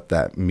of what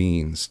that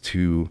means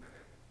to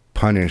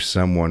punish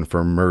someone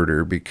for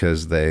murder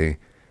because they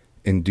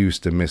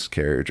induced a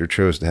miscarriage or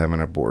chose to have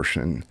an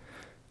abortion.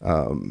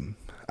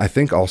 I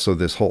think also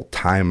this whole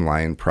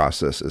timeline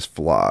process is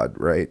flawed,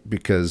 right?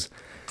 Because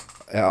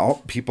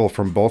people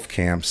from both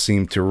camps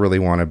seem to really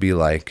want to be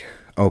like,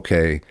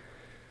 okay,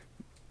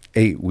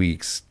 8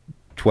 weeks,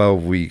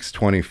 12 weeks,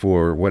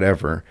 24,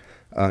 whatever.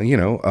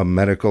 A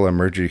medical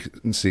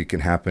emergency can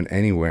happen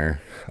anywhere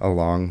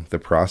along the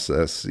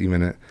process.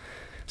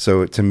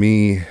 So to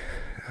me,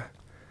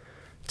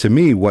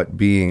 what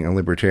being a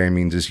libertarian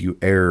means is you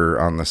err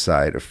on the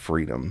side of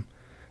freedom,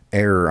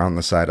 err on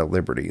the side of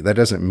liberty. That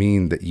doesn't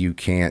mean that you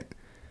can't,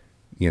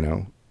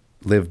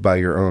 live by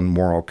your own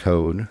moral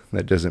code.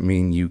 That doesn't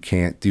mean you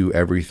can't do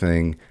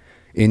everything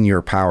in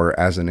your power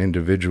as an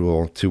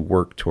individual to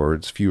work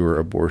towards fewer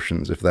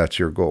abortions if that's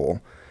your goal.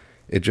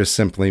 It just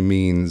simply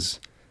means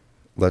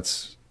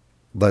let's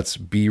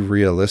be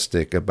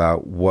realistic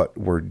about what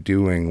we're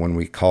doing when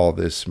we call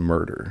this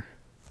murder.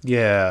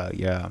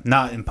 Yeah.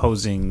 Not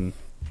imposing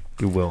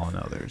your will on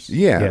others.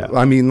 Yeah.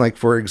 I mean, like,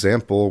 for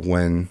example,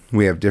 when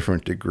we have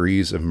different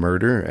degrees of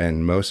murder,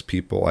 and most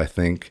people, I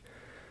think,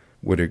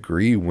 would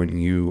agree when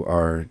you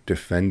are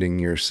defending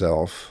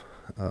yourself,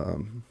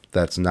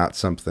 that's not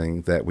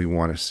something that we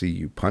want to see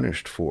you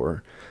punished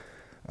for.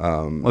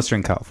 Unless you're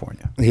in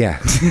California. Yeah.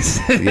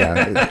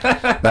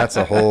 That's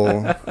a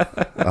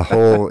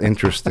whole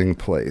interesting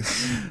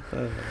place.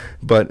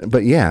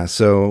 But yeah,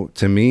 so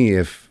to me,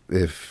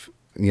 if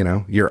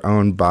your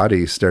own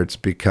body starts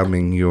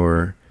becoming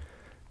your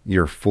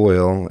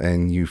foil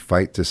and you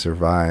fight to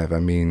survive, I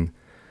mean,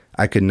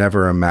 I could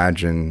never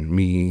imagine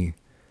me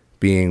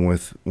being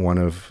with one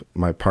of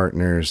my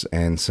partners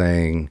and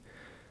saying,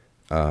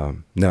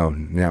 no,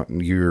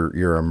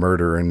 you're a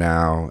murderer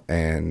now,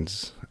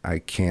 and I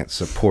can't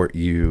support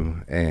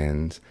you,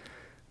 and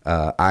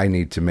I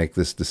need to make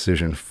this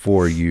decision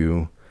for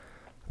you.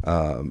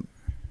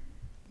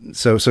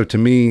 So to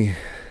me,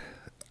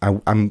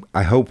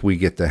 I hope we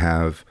get to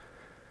have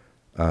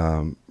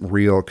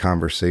real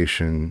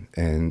conversation,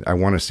 and I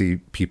want to see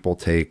people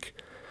take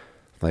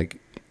like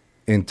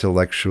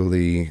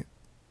intellectually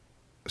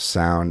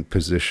sound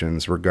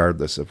positions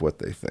regardless of what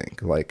they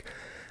think. Like,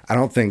 I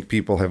don't think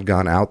people have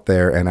gone out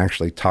there and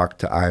actually talked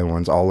to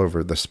Iowans all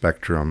over the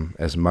spectrum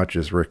as much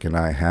as Rick and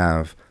I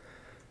have,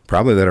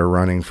 probably, that are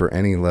running for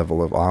any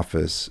level of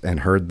office, and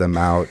heard them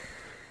out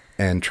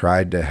and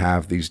tried to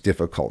have these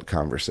difficult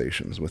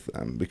conversations with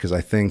them. Because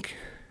I think,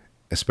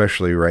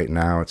 especially right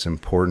now, it's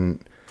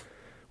important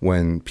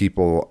when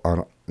people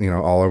on,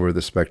 all over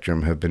the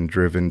spectrum have been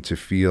driven to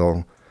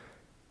feel,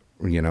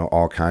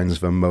 all kinds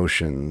of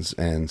emotions,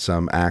 and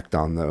some act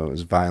on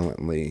those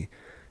violently.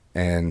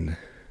 And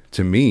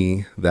to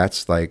me,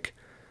 that's like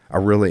a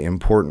really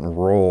important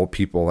role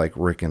people like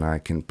Rick and I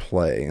can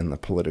play in the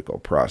political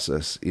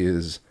process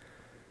is,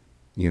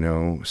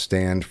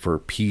 stand for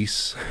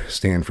peace,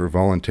 stand for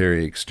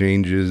voluntary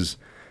exchanges.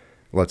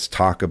 Let's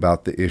talk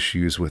about the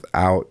issues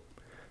without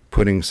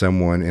putting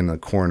someone in a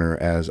corner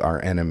as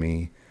our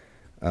enemy.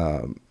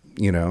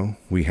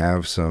 We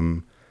have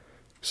some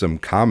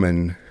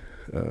common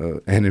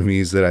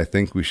enemies that I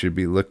think we should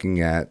be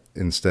looking at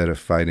instead of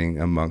fighting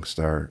amongst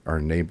our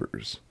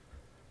neighbors.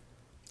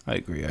 I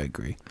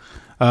agree.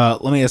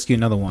 Let me ask you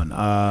another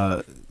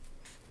one.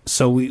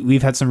 So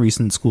we've had some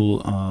recent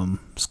school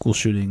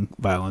shooting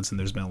violence, and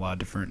there's been a lot of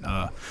different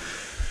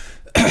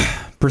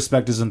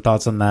perspectives and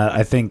thoughts on that.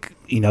 I think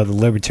the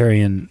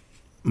libertarian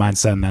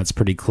mindset, and that's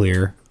pretty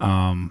clear.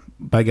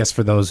 But I guess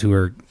for those who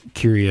are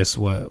curious,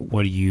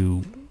 what do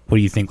you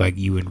think, like,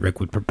 you and Rick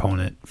would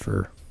proponent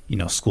for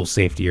school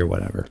safety or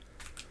whatever?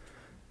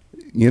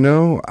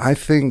 I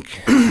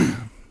think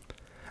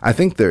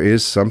there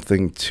is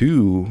something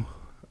to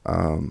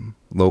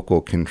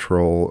local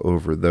control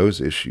over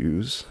those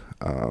issues.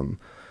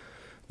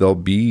 There'll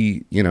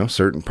be,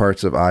 certain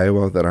parts of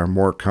Iowa that are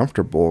more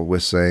comfortable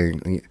with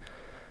saying,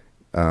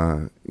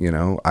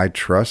 I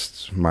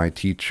trust my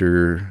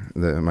teacher,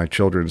 my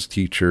children's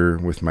teacher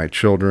with my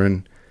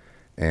children,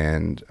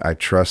 and I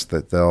trust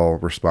that they'll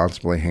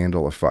responsibly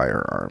handle a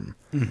firearm.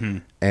 Mm-hmm.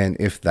 And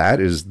if that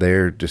is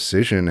their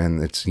decision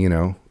and it's,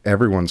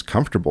 everyone's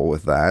comfortable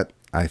with that,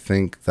 I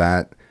think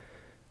that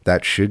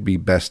should be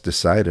best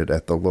decided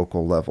at the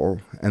local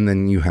level. And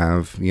then you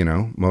have,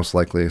 most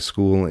likely a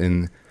school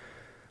in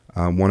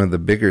one of the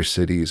bigger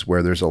cities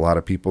where there's a lot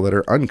of people that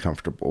are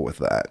uncomfortable with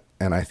that.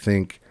 And I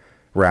think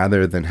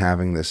rather than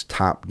having this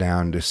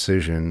top-down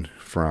decision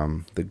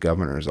from the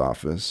governor's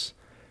office,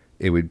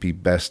 it would be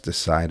best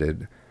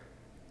decided,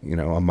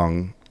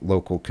 among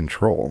local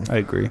control. I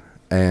agree.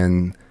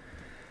 And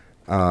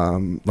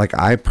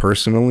I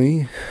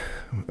personally,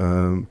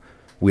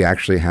 we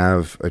actually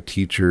have a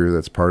teacher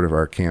that's part of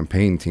our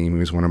campaign team. He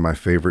was one of my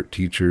favorite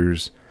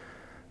teachers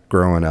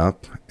growing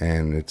up,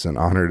 and it's an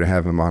honor to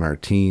have him on our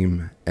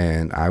team.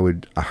 And I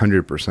would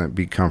 100%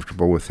 be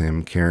comfortable with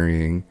him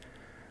carrying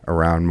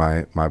around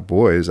my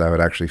boys. I would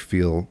actually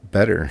feel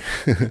better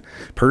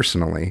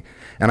personally.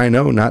 And I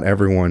know not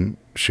everyone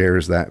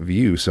shares that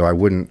view, so I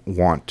wouldn't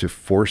want to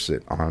force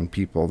it on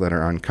people that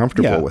are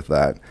uncomfortable with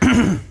that.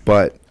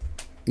 But,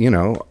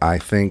 I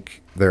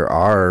think there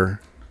are,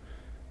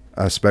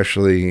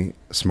 especially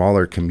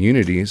smaller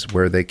communities,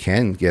 where they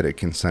can get a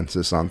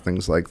consensus on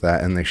things like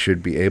that, and they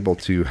should be able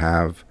to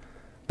have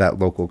that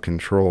local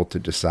control to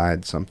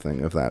decide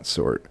something of that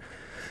sort.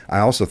 I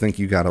also think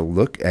you got to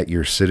look at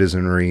your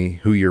citizenry,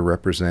 who you're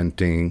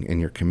representing in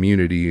your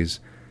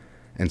communities,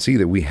 and see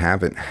that we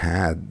haven't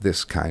had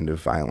this kind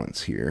of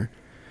violence here.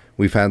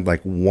 We've had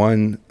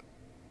one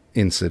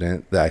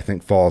incident that I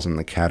think falls in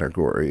the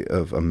category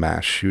of a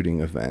mass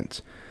shooting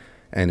event.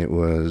 And it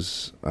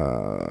was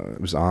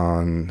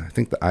on, I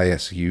think, the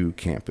ISU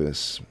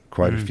campus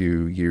quite a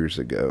few years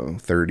ago,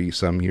 30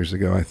 some years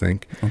ago, I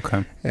think.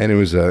 Okay. And it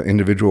was an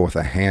individual with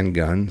a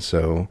handgun.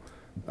 So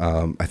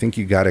I think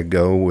you got to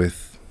go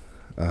with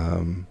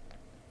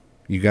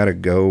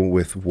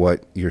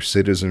what your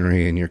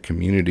citizenry and your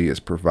community is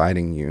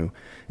providing you,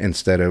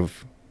 instead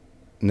of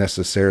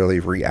necessarily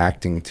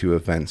reacting to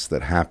events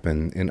that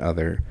happen in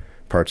other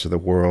parts of the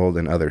world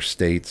and other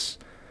states.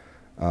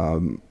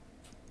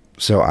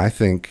 So I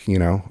think,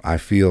 I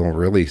feel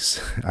really,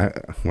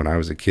 when I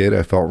was a kid,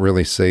 I felt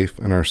really safe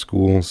in our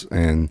schools,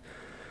 and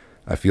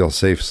I feel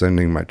safe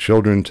sending my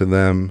children to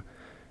them.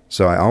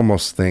 So I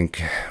almost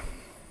think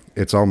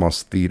it's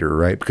almost theater,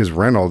 right? Because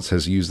Reynolds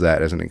has used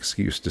that as an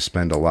excuse to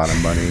spend a lot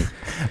of money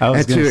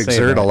and to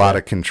exert a lot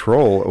of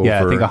control over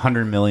I think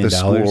 $100 million. The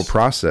school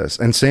process.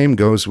 And same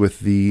goes with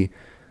the,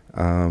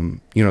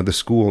 the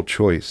school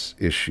choice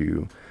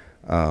issue.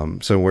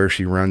 So where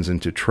she runs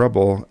into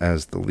trouble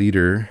as the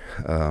leader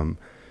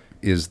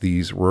is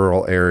these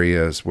rural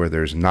areas where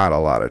there's not a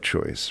lot of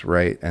choice,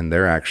 right? And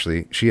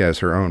she has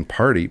her own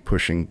party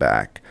pushing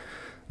back,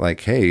 like,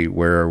 hey,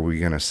 where are we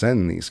going to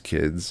send these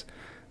kids?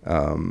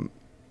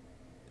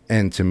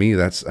 And to me,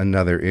 that's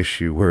another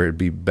issue where it'd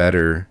be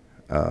better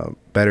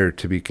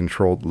to be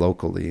controlled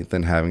locally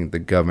than having the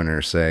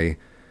governor say,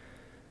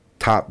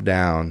 top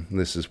down,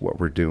 this is what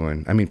we're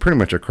doing. I mean, pretty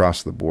much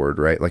across the board,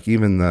 right? Like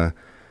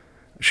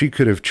she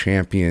could have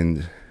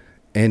championed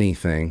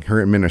anything.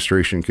 Her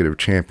administration could have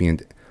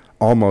championed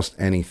almost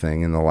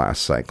anything in the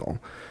last cycle.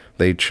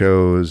 They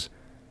chose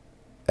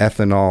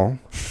ethanol,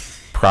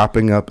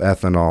 propping up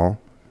ethanol,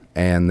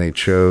 and they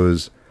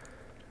chose,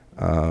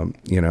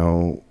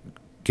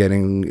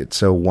 getting it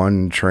so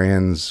one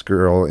trans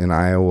girl in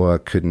Iowa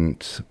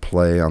couldn't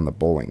play on the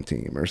bowling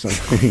team or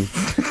something,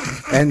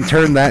 and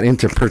turn that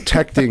into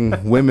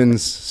protecting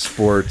women's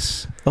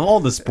sports. All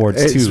the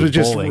sports too. It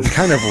just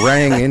kind of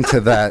rang into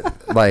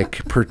that,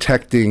 like,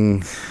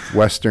 protecting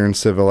Western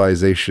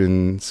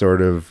civilization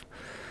sort of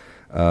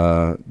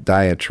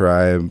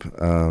diatribe.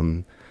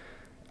 That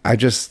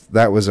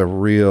was a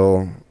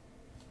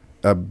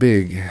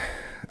big,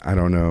 I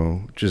don't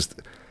know,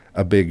 just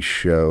a big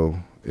show,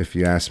 if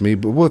you ask me,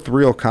 but with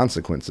real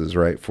consequences,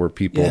 right, for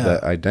people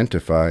that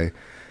identify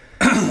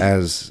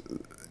as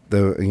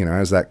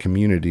as that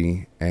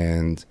community.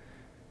 And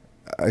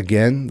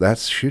again, that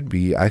should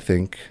be, I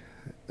think,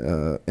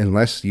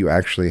 unless you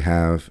actually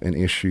have an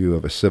issue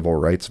of a civil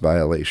rights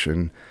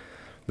violation,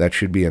 that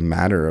should be a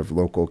matter of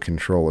local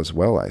control as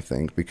well, I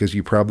think, because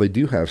you probably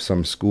do have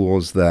some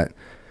schools that,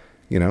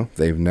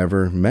 they've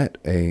never met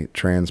a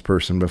trans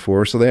person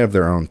before, so they have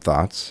their own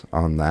thoughts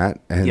on that,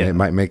 and it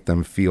might make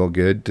them feel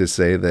good to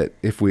say that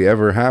if we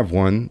ever have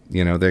one,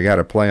 they got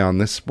to play on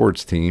this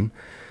sports team.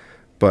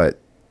 But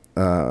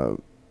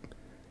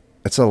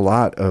it's a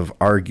lot of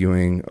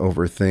arguing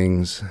over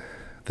things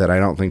that I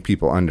don't think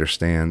people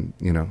understand,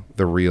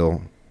 the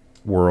real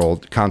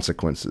world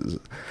consequences.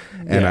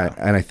 And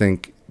I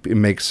think it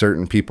makes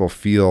certain people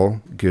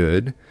feel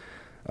good.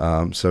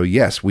 So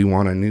yes, we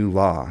want a new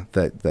law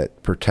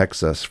that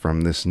protects us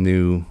from this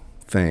new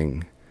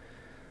thing.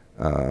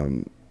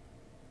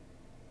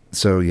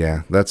 So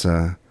yeah, it's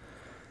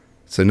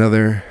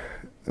another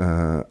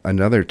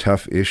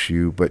tough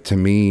issue, but to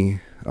me,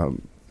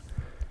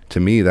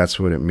 that's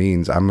what it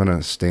means. I'm going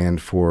to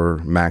stand for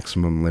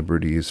maximum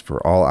liberties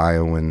for all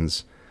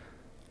Iowans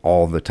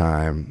all the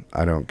time.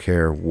 I don't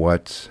care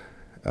what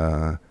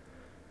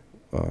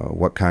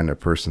kind of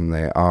person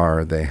they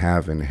are. They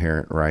have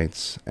inherent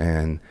rights.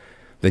 And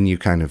then you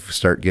kind of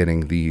start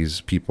getting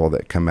these people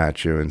that come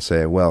at you and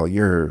say, well,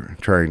 you're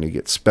trying to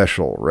get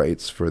special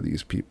rights for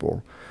these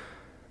people.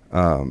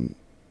 And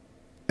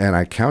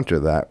I counter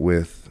that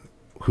with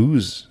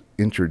who's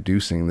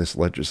introducing this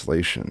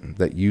legislation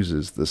that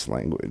uses this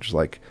language.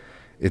 Like,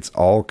 it's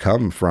all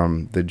come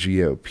from the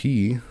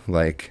GOP.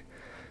 Like,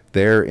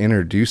 they're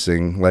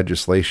introducing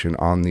legislation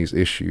on these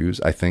issues,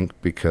 I think,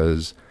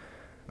 because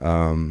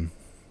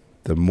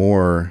the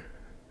more,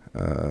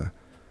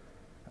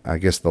 I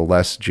guess the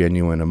less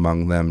genuine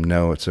among them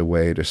know it's a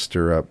way to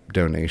stir up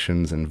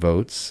donations and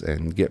votes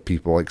and get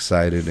people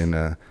excited in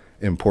a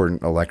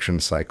important election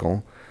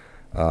cycle.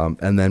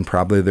 And then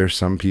probably there's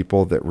some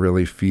people that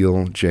really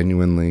feel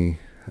genuinely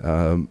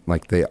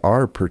like they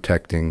are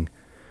protecting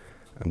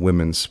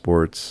women's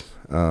sports.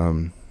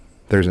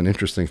 There's an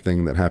interesting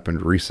thing that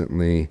happened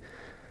recently.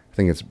 I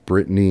think it's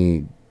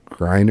Brittany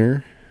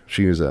Griner.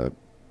 She was a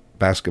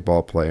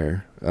basketball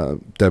player,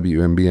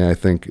 WNBA, I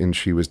think, and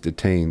she was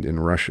detained in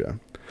Russia.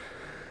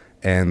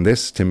 And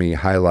this, to me,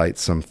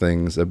 highlights some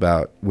things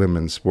about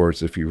women's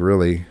sports. If you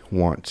really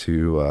want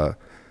to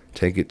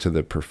take it to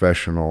the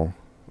professional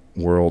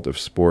world of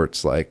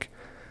sports, like,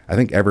 I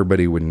think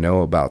everybody would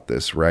know about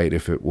this, right,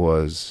 if it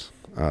was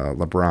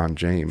LeBron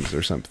James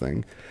or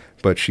something.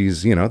 But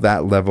she's,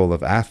 that level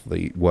of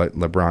athlete, what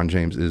LeBron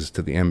James is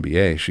to the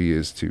NBA, she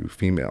is to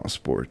female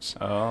sports.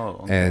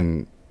 Oh. Okay.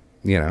 And,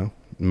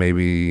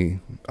 maybe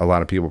a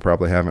lot of people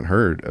probably haven't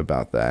heard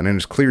about that. And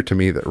it's clear to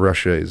me that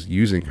Russia is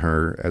using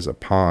her as a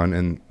pawn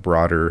in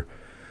broader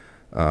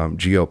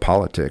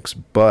geopolitics,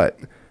 but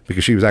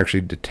because she was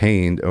actually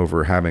detained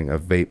over having a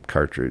vape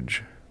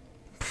cartridge.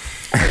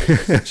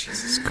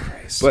 Jesus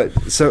Christ.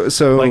 But so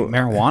like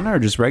marijuana or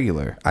just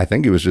regular? I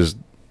think it was just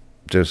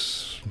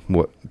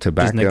what,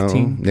 tobacco, just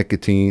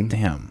nicotine.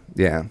 Damn.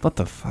 Yeah. What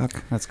the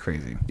fuck? That's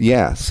crazy.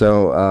 Yeah.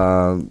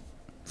 So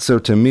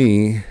to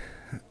me,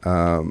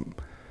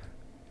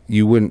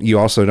 you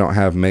also don't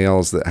have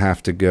males that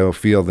have to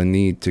feel the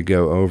need to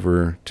go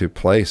over to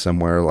play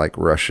somewhere like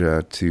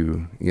Russia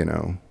to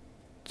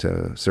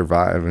to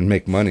survive and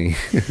make money.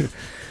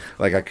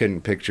 Like, I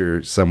couldn't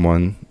picture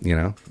someone,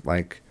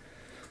 like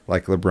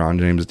LeBron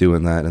James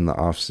doing that in the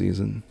off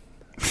season.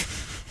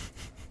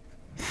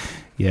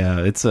 Yeah,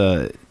 it's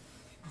going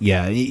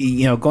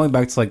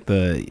back to like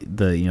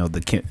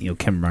the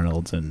Kim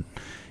Reynolds and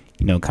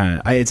kind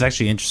of, it's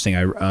actually interesting.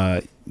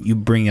 You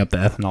bring up the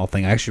ethanol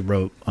thing. I actually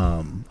wrote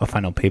a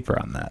final paper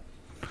on that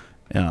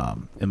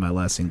in my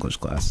last English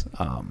class.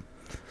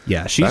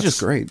 That's just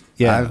great.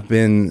 Yeah, I've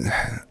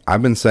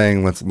been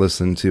saying let's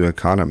listen to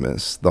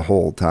economists the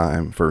whole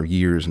time for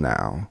years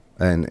now,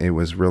 and it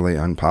was really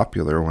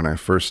unpopular when I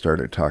first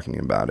started talking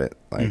about it.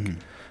 Like,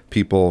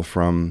 people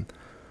from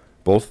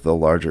both the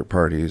larger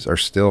parties are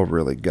still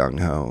really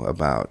gung-ho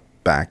about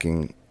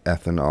backing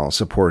ethanol,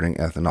 supporting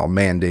ethanol,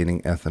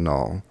 mandating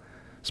ethanol,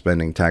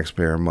 spending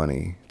taxpayer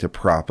money to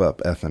prop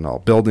up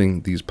ethanol,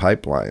 building these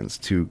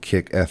pipelines to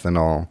kick that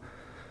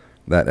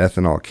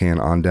ethanol can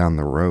on down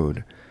the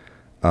road.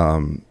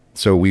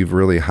 So we've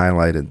really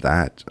highlighted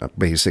that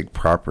basic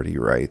property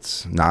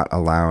rights, not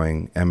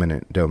allowing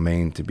eminent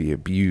domain to be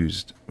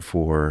abused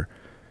for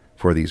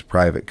these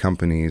private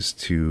companies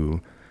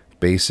to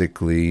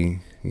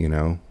basically,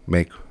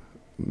 make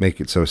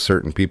it so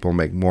certain people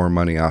make more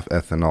money off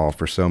ethanol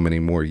for so many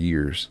more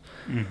years.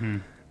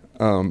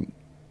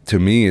 To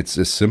me, it's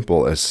as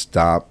simple as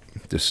stop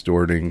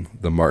distorting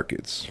the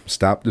markets.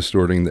 Stop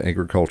distorting the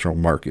agricultural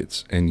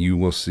markets, and you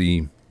will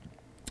see.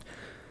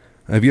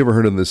 Have you ever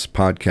heard of this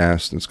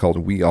podcast? It's called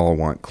We All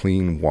Want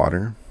Clean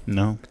Water.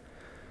 No.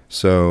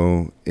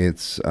 So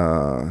it's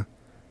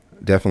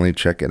definitely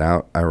check it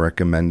out. I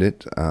recommend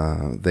it.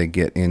 They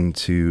get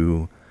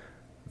into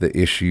the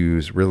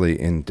issues really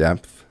in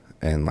depth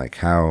and like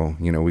how,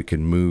 we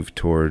can move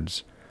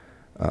towards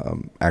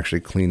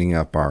actually cleaning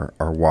up our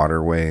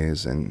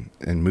waterways and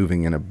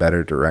moving in a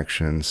better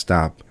direction.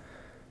 Stop,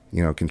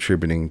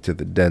 contributing to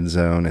the dead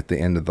zone at the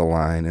end of the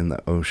line in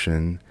the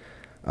ocean.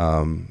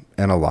 And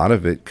a lot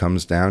of it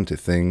comes down to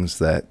things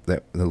that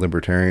the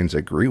libertarians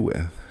agree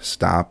with.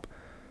 Stop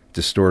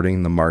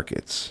distorting the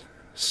markets.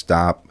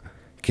 Stop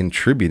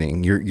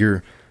contributing.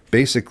 You're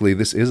basically,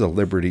 this is a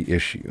liberty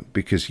issue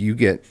because you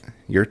get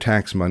your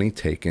tax money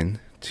taken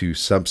to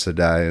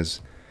subsidize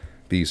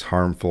these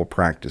harmful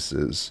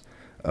practices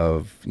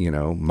of,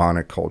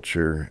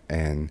 monoculture,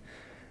 and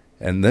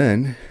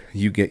then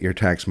you get your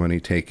tax money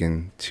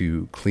taken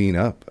to clean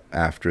up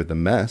after the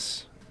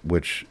mess,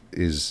 which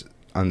is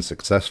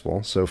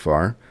unsuccessful so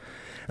far.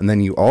 And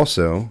then you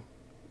also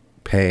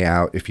pay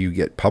out, if you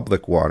get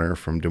public water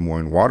from Des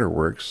Moines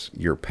Waterworks,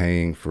 you're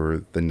paying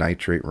for the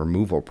nitrate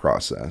removal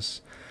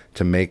process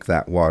to make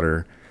that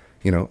water,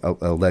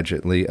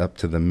 allegedly up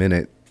to the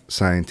minute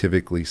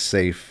scientifically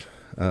safe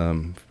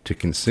to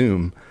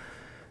consume.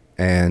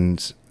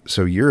 And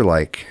so you're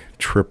like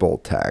triple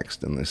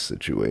taxed in this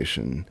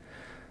situation.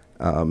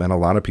 And a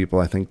lot of people,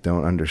 I think,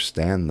 don't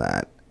understand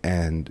that.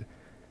 And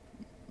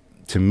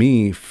to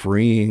me,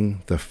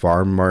 freeing the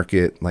farm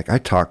market, like I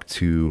talk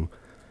to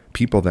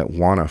people that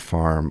want to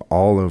farm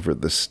all over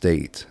the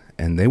state,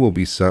 and they will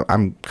be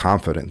I'm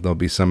confident they'll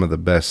be some of the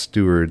best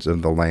stewards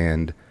of the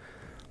land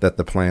that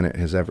the planet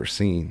has ever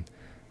seen.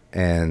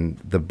 And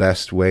the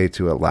best way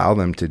to allow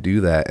them to do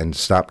that and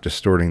stop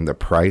distorting the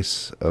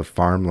price of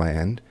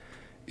farmland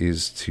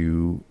is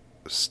to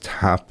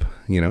stop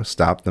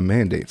the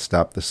mandates,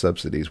 stop the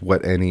subsidies,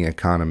 what any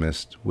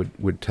economist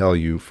would tell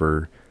you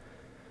for,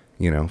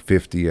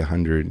 50,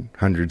 100,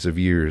 hundreds of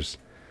years.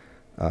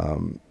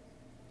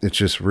 It's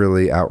just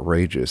really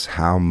outrageous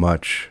how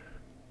much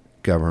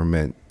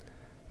government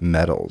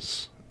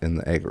meddles in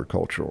the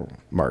agricultural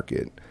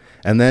market.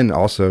 And then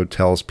also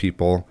tells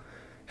people,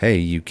 hey,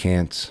 you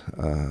can't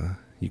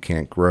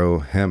grow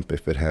hemp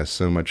if it has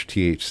so much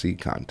THC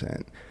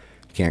content.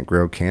 You can't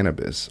grow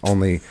cannabis.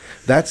 Only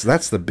that's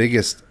the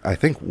biggest, I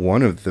think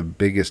one of the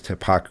biggest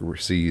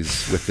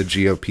hypocrisies with the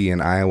GOP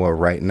in Iowa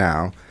right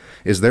now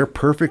is they're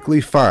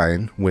perfectly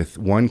fine with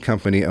one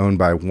company owned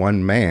by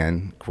one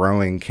man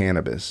growing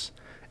cannabis.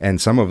 And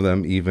some of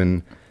them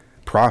even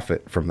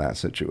profit from that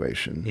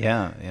situation.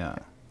 Yeah.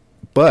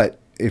 But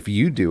if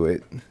you do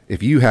it,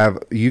 if you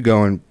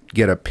go and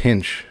get a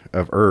pinch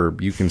of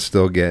herb, you can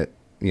still get,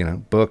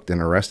 booked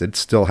and arrested. It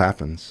still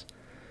happens.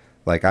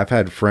 Like I've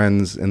had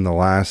friends in the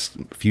last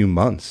few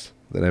months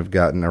that have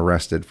gotten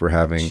arrested for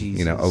having,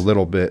 a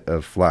little bit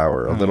of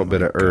flour, a little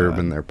bit of herb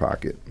in their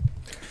pocket.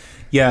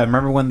 Yeah, I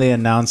remember when they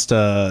announced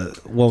what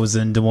was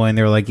in Des Moines.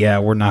 They were like, yeah,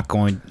 we're not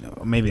going,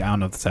 maybe, I don't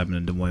know if this happened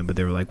in Des Moines, but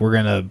they were like, we're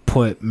going to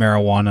put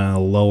marijuana in a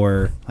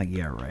lower, like,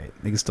 yeah, right.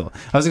 They can still,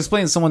 I was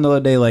explaining to someone the other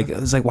day, like, it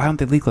was like, why don't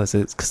they legalize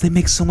it? It's because they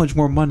make so much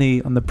more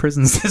money on the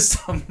prison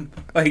system.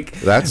 Like,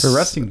 that's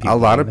arresting people. A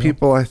lot of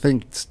people, I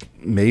think,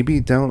 maybe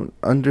don't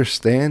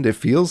understand. It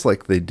feels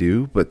like they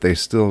do, but they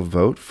still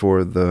vote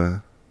for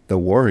the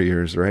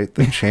warriors, right?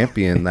 The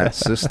champion, that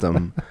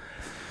system.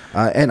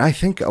 And I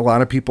think a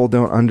lot of people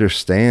don't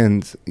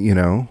understand,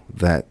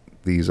 that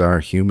these are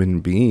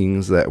human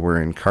beings that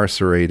we're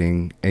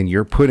incarcerating, and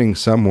you're putting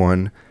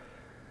someone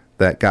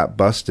that got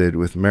busted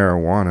with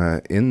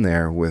marijuana in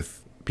there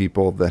with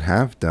people that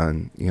have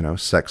done,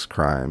 sex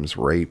crimes,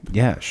 rape.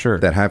 Yeah, sure.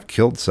 That have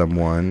killed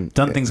someone.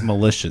 Done things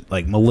malicious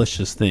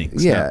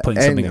things. Yeah. Not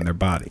putting something in their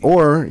body.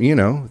 Or,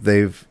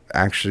 they've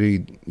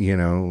actually,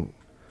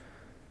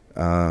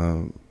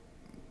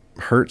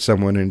 hurt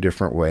someone in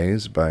different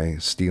ways by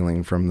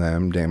stealing from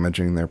them,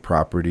 damaging their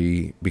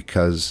property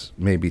because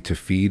maybe to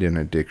feed an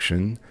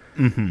addiction.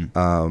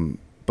 Mm-hmm.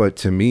 But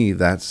to me,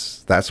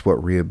 that's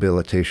what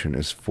rehabilitation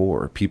is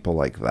for, people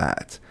like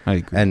that. I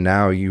agree. And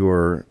now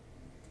you're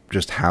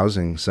just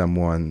housing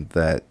someone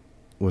that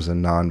was a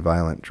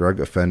nonviolent drug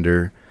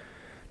offender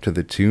to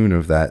the tune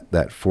of that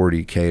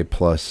 $40,000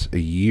 plus a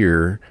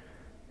year.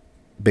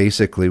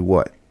 Basically,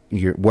 what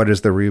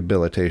is the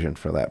rehabilitation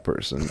for that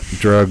person?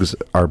 Drugs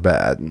are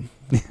bad.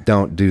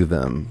 Don't do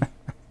them.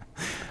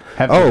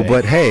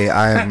 But hey,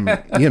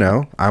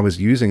 I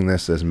was using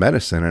this as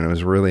medicine and it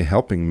was really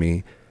helping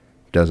me.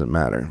 Doesn't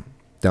matter.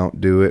 Don't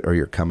do it or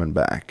you're coming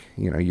back.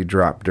 You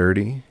drop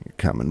dirty, you're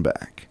coming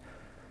back.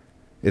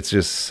 It's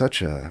just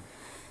such a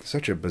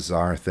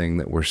bizarre thing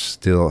that we're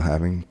still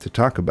having to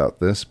talk about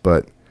this,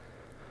 but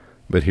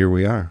here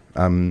we are.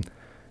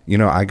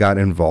 I got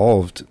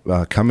involved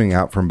coming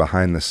out from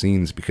behind the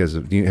scenes because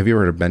of, have you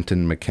heard of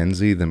Benton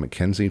McKenzie, the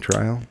McKenzie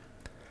trial?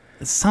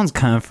 It sounds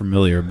kind of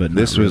familiar, but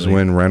this not was really.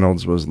 when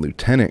Reynolds was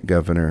lieutenant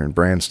governor and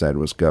Branstad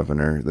was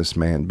governor. This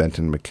man,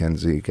 Benton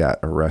McKenzie, got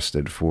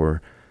arrested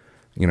for,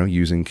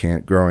 using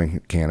growing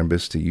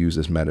cannabis to use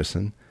as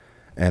medicine.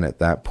 And at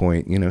that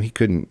point, he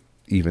couldn't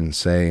even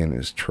say in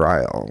his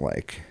trial,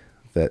 like,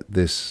 that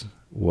this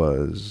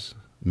was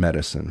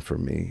medicine for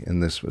me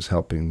and this was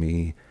helping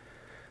me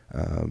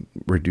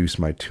reduce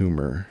my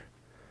tumor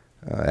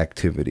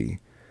activity.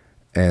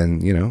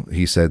 And,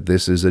 he said,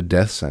 this is a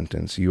death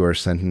sentence. You are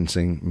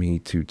sentencing me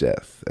to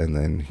death. And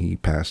then he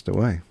passed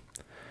away.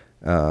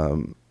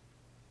 And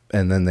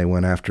then they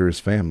went after his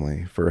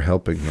family for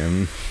helping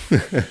him.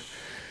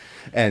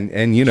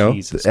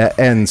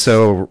 and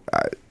so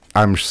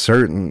I'm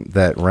certain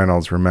that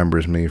Reynolds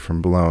remembers me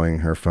from blowing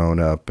her phone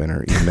up and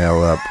her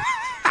email up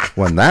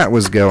when that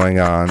was going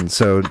on.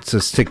 So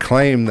just to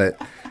claim that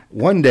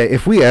one day,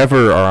 if we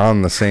ever are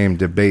on the same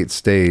debate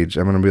stage,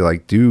 I'm going to be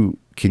like,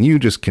 can you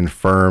just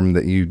confirm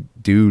that you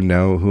do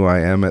know who I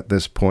am at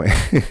this point?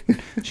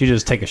 She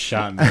just take a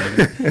shot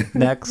and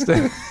next.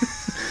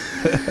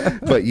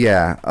 But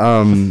yeah,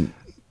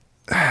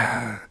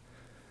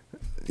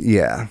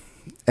 yeah.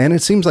 And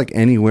it seems like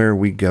anywhere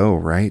we go,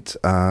 right?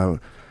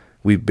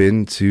 We've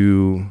been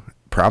to,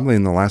 probably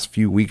in the last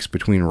few weeks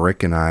between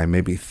Rick and I,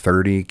 maybe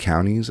 30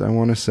 counties, I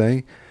want to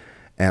say.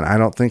 And I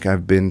don't think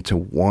I've been to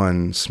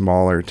one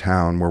smaller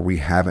town where we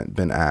haven't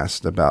been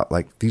asked about,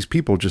 like, these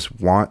people just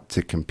want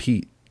to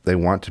compete. They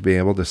want to be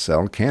able to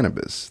sell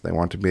cannabis. They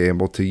want to be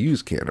able to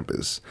use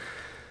cannabis.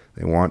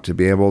 They want to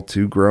be able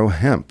to grow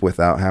hemp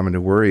without having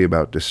to worry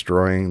about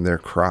destroying their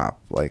crop,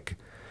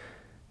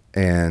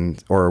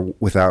 or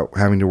without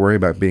having to worry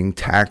about being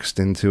taxed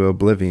into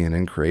oblivion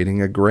and creating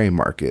a gray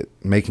market,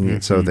 making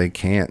it so they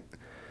can't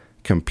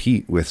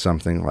compete with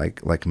something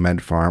like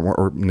MedFarm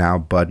or now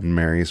Bud and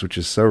Mary's, which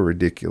is so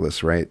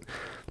ridiculous, right?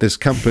 This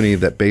company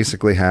that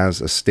basically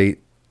has a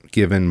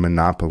state-given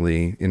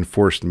monopoly,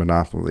 enforced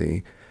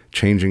monopoly,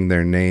 changing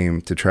their name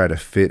to try to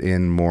fit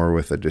in more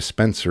with a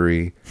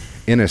dispensary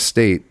in a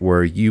state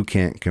where you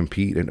can't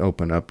compete and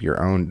open up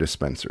your own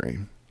dispensary.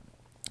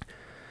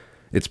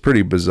 It's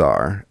pretty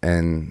bizarre.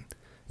 And,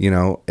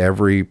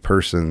 every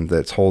person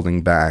that's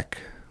holding back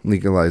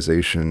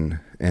legalization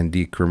and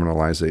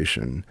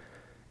decriminalization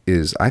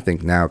is, I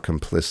think, now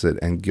complicit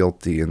and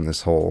guilty in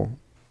this whole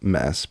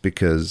mess,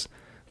 because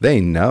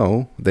they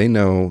know there's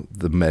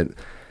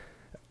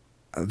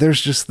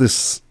just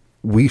this,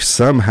 we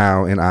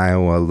somehow in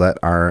Iowa let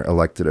our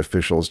elected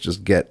officials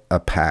just get a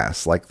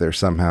pass, like they're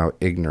somehow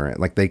ignorant,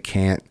 like they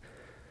can't,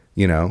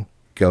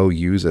 go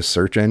use a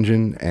search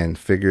engine and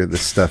figure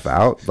this stuff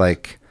out.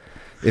 Like,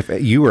 if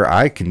you or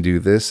I can do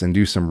this and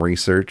do some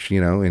research,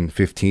 in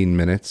 15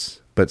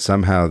 minutes, but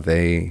somehow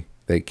they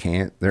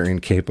can't, they're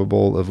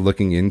incapable of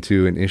looking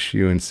into an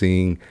issue and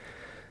seeing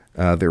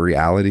the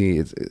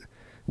reality.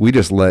 We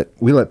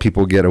let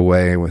people get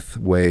away with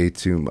way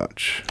too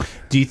much.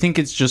 Do you think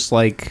it's just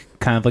like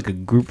kind of like a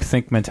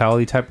groupthink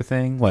mentality type of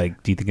thing?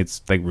 Like, do you think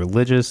it's like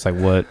religious? Like,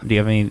 what do you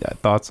have any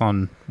thoughts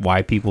on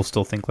why people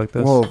still think like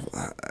this? Well,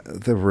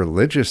 the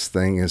religious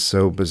thing is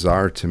so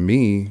bizarre to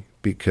me,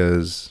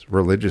 because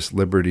religious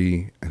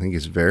liberty, I think,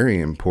 is very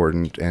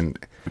important, and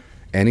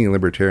any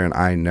libertarian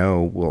I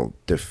know will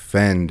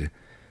defend,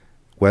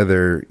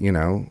 whether,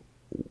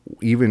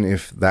 even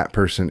if that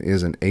person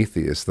is an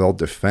atheist, they'll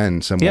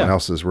defend someone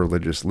else's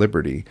religious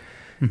liberty.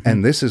 Mm-hmm.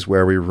 And this is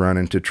where we run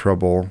into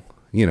trouble,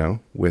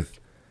 with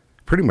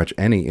pretty much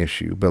any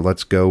issue, but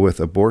let's go with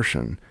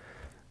abortion.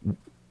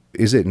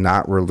 Is it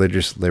not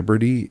religious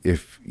liberty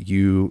if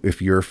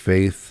your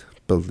faith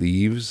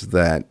believes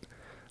that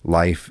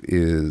life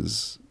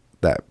is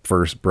that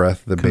first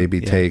breath the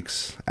baby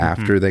takes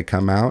after they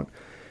come out?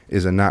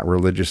 Is it not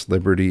religious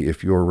liberty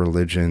if your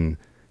religion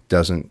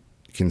doesn't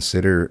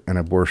consider an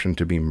abortion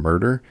to be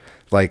murder?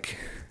 Like,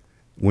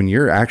 when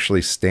you're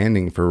actually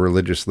standing for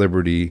religious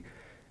liberty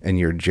and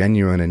you're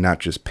genuine and not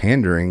just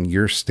pandering,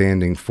 you're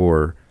standing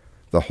for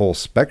the whole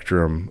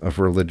spectrum of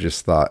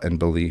religious thought and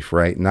belief,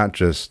 right? Not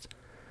just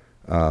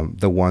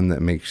the one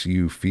that makes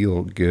you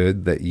feel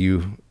good, that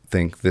you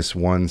think this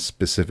one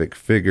specific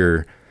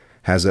figure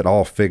has it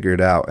all figured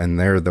out and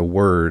they're the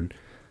word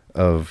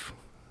of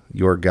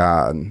your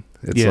God.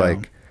 It's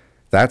like,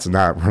 that's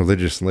not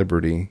religious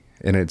liberty,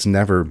 and it's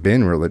never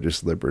been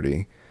religious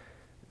liberty.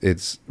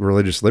 It's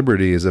religious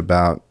liberty is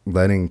about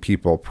letting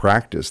people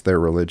practice their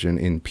religion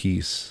in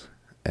peace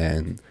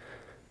and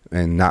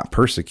not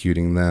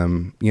persecuting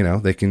them.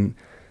 They can,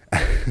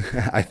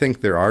 I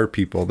think there are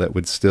people that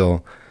would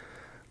still,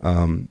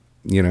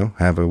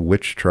 have a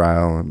witch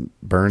trial and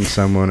burn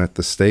someone at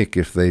the stake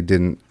if they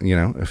didn't,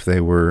 if they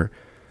were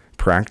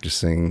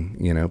practicing,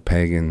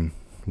 pagan,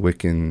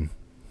 Wiccan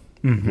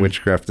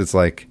witchcraft. It's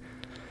like,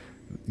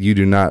 you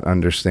do not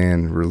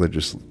understand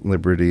religious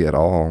liberty at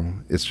all.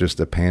 It's just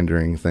a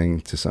pandering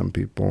thing to some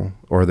people,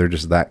 or they're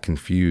just that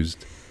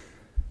confused.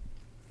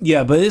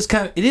 Yeah, but it is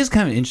kind of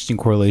an interesting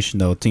correlation,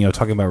 though.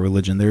 Talking about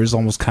religion, there is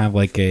almost kind of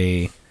like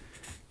in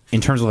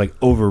terms of like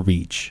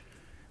overreach.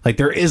 Like,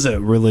 there is a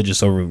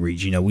religious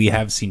overreach. We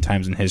have seen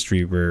times in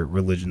history where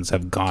religions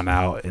have gone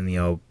out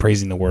and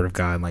praising the word of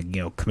God and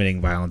like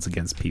committing violence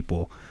against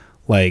people.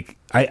 Like,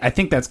 I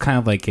think that's kind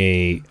of like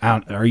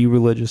are you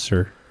religious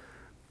or?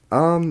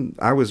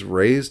 I was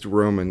raised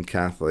Roman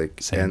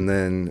Catholic. Same. And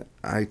then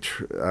I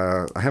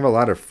have a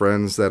lot of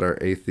friends that are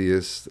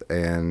atheists,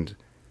 and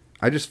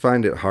I just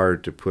find it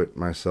hard to put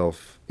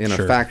myself in a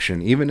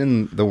faction, even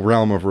in the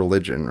realm of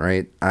religion,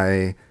 right?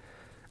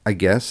 I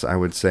guess I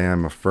would say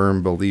I'm a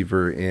firm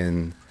believer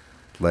in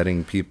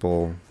letting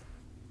people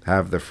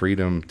have the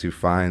freedom to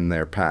find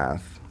their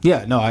path.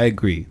 Yeah, no, I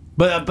agree.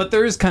 But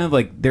there is kind of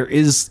like, there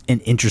is an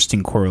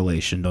interesting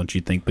correlation, don't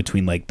you think,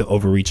 between like the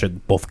overreach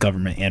of both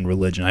government and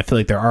religion. I feel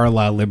like there are a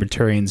lot of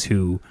libertarians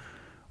who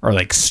are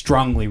like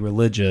strongly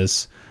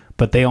religious,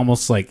 but they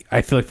almost like,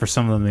 I feel like for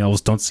some of them, they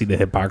almost don't see the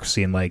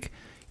hypocrisy in like,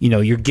 you know,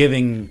 you're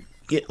giving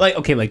like,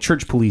 okay, like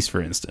church police,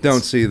 for instance.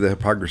 Don't see the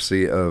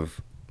hypocrisy of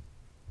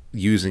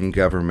using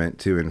government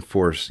to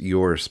enforce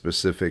your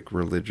specific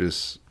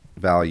religious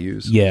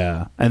values.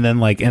 Yeah. And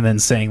then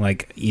saying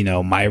like, you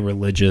know, my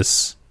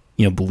religious,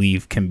 you know,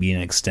 belief can be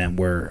an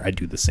extent where I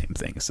do the same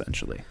thing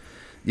essentially.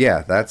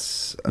 Yeah,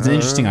 it's an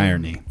interesting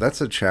irony.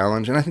 That's a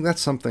challenge. And I think that's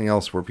something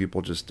else where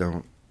people just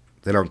don't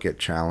get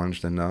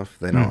challenged enough.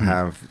 They don't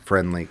have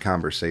friendly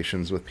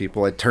conversations with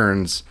people. It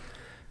turns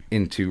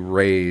into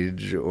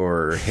rage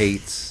or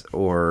hate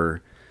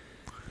or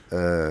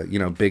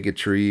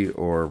bigotry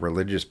or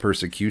religious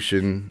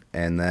persecution,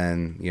 and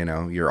then, you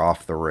know, you're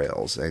off the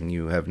rails and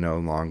you have no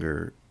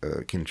longer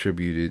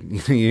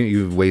contributed.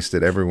 You've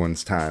wasted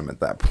everyone's time at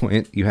that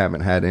point. You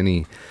haven't had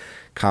any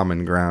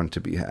common ground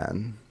to be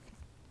had.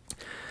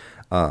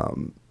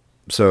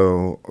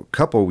 So a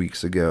couple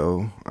weeks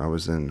ago, I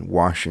was in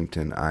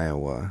Washington,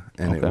 Iowa,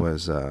 and it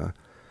was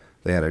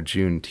they had a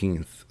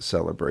Juneteenth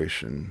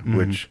celebration,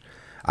 which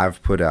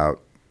I've put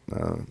out.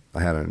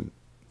 I had an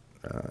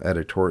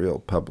editorial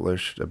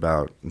published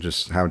about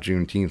just how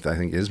Juneteenth, I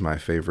think, is my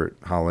favorite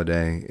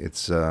holiday.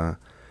 It's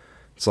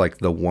like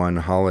the one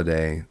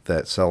holiday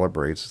that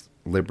celebrates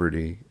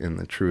liberty in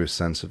the truest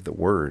sense of the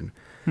word.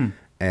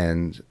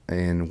 And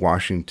in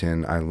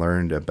Washington, I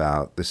learned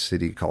about the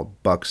city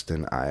called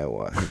Buxton,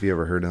 Iowa. Have you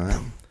ever heard of that?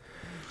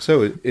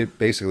 So it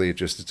basically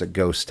it's a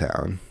ghost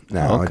town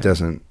now. Okay. It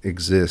doesn't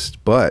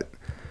exist, but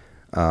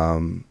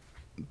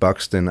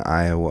Buxton,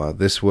 Iowa.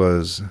 This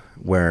was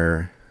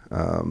where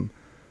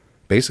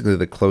basically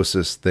the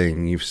closest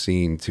thing you've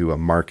seen to a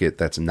market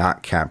that's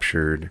not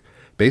captured.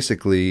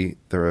 Basically,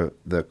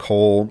 the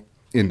coal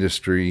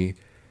industry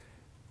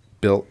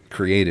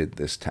created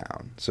this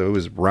town. So it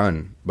was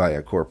run by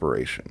a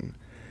corporation,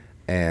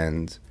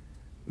 and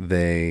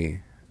they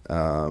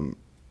they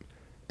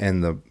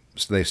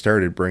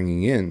started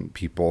bringing in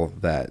people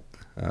that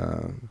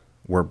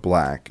were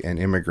black and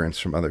immigrants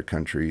from other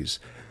countries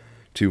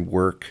to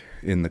work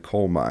in the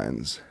coal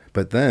mines.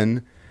 But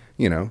then,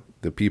 you know,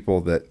 the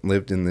people that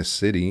lived in this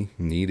city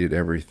needed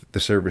the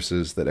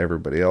services that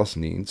everybody else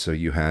needs. So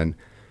you had,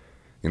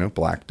 you know,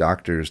 black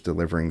doctors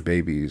delivering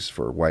babies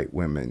for white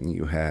women.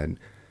 You had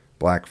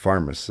black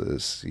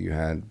pharmacists. You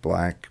had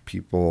black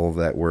people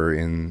that were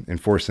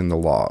enforcing the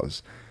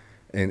laws.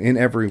 And in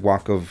every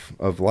walk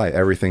of life,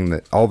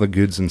 all the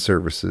goods and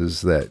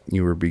services that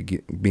you were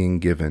being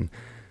given.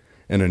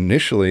 And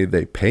initially,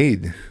 they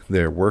paid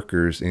their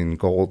workers in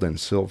gold and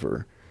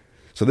silver.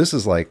 So this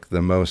is like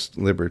the most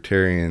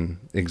libertarian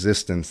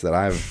existence that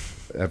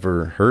I've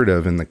ever heard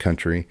of in the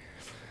country.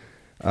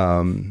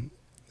 And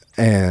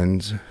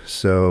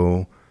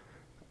so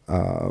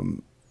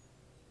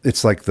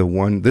it's like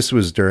this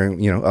was during,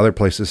 you know, other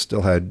places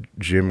still had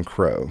Jim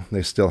Crow.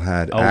 They still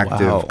had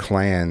active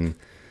Klan.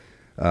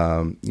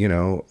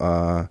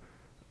 A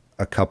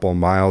couple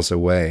miles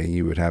away,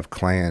 you would have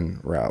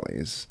Klan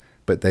rallies.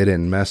 But they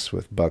didn't mess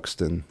with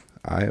Buxton,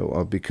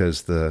 Iowa,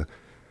 because the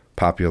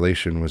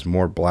population was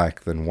more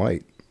black than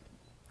white.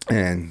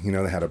 And, you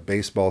know, they had a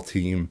baseball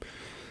team.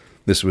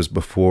 This was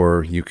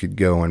before you could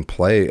go and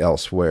play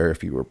elsewhere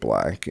if you were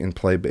black and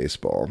play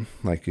baseball.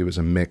 Like, it was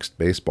a mixed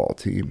baseball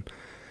team.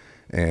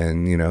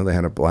 And, you know, they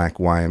had a black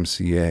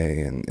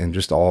YMCA and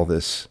just all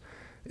this.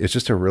 It's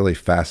just a really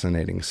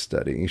fascinating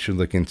study. You should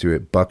look into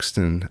it.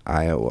 Buxton,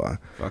 Iowa.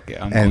 Fuck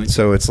yeah, and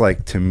so it's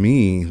like, to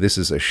me, this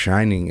is a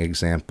shining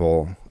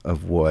example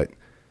of what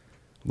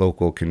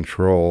local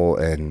control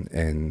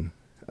and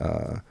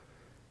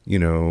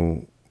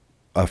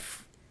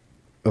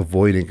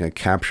avoiding a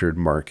captured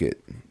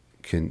market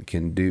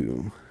can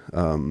do.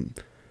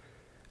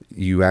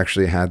 You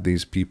actually had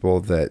these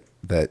people that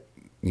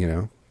you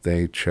know,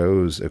 they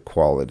chose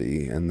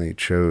equality and they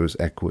chose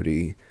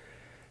equity,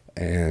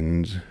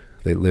 and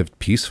they lived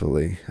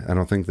peacefully. I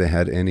don't think they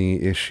had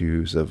any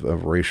issues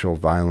of racial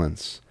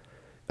violence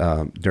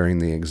during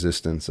the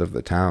existence of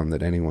the town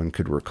that anyone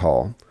could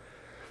recall.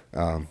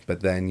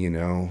 But then, you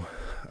know,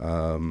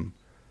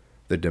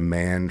 the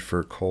demand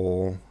for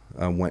coal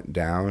went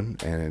down,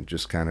 and it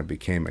just kind of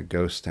became a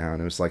ghost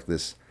town. It was like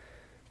this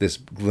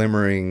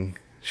glimmering,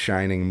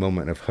 shining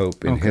moment of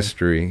hope in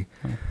history,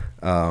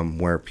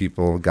 where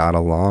people got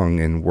along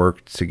and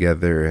worked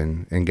together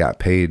and got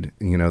paid,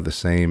 you know, the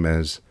same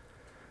as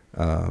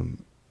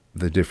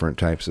the different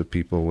types of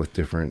people with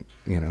different,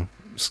 you know,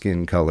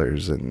 skin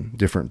colors and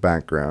different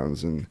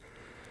backgrounds. And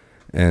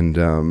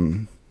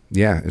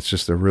yeah, it's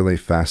just a really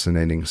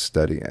fascinating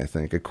study, I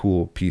think. A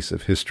cool piece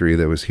of history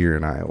that was here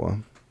in Iowa.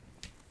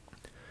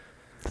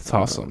 That's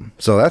awesome.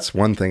 So that's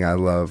one thing I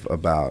love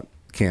about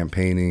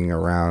campaigning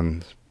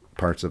around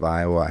parts of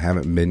Iowa I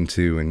haven't been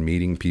to, and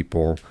meeting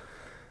people,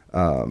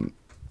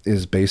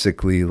 is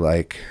basically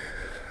like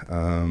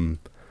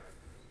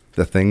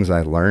the things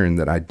I learned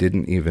that I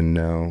didn't even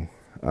know.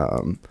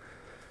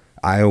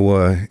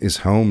 Iowa is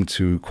home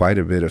to quite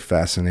a bit of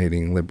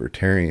fascinating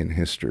libertarian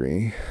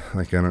history.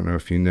 Like, I don't know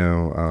if you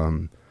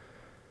know,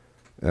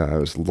 it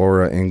was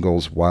Laura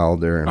Ingalls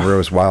Wilder and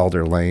Rose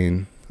Wilder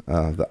Lane.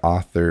 the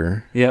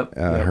author. Yep.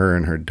 Her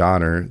and her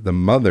daughter. The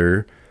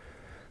mother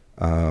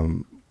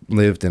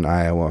lived in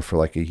Iowa for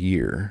like a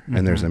year,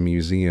 and there's a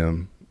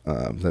museum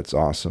that's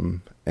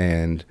awesome.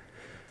 And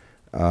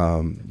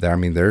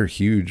they're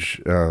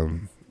huge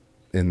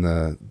in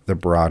the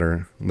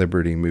broader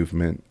liberty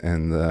movement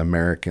and the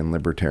American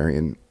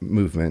libertarian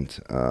movement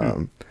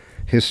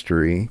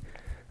history.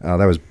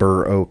 That was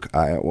Burr Oak,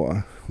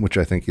 Iowa, which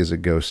I think is a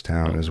ghost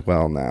town as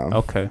well now.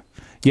 Okay.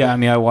 Yeah, I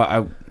mean,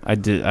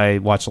 I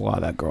watched a lot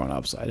of that growing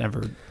up, so I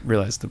never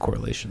realized the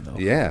correlation, though.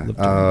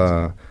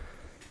 Yeah.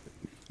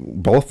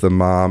 Both the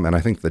mom and I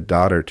think the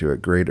daughter, to a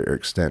greater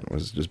extent,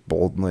 was just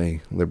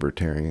boldly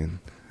libertarian.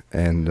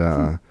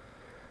 And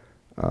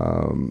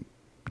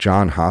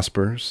John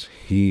Hospers,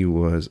 he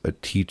was a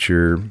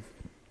teacher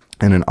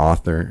and an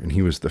author, and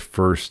he was the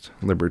first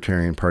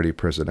Libertarian Party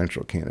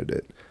presidential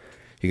candidate.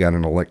 He got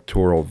an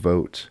electoral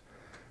vote.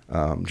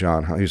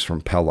 He's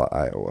from Pella,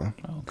 Iowa.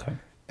 Okay.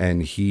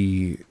 And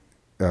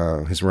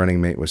his running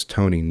mate was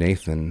Tony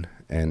Nathan,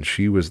 and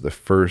she was the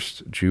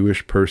first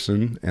Jewish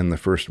person and the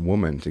first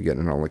woman to get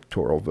an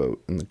electoral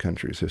vote in the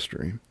country's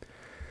history.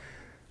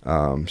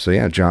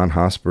 John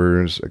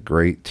Hospers, a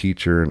great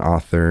teacher and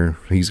author.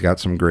 He's got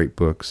some great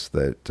books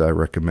that I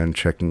recommend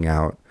checking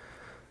out.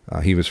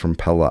 He was from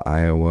Pella,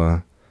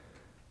 Iowa.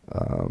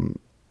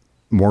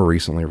 More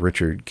recently,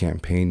 Richard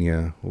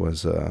Campagna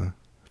was a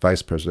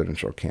vice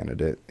presidential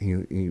candidate.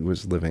 He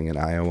was living in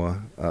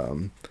Iowa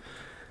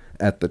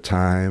at the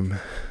time.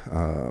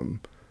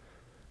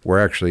 We're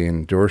actually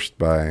endorsed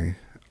by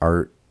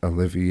Art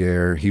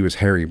Olivier. He was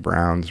Harry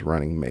Brown's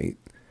running mate.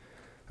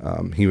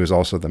 He was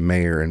also the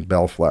mayor in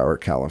Bellflower,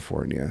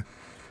 California,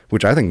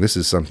 which I think this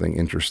is something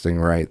interesting,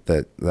 right?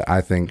 That I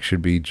think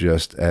should be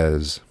just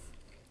as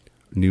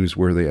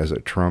newsworthy as a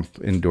Trump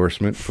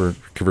endorsement for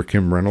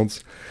Kim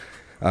Reynolds.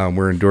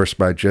 We're endorsed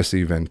by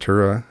Jesse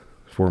Ventura,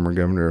 former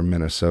governor of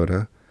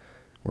Minnesota.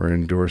 We're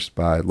endorsed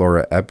by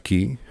Laura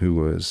Epke, who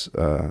was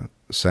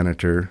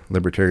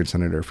libertarian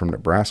senator from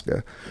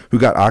Nebraska, who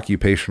got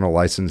occupational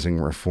licensing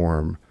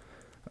reform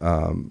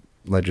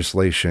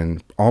legislation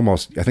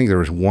almost, I think there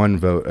was one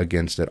vote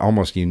against it,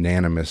 almost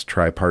unanimous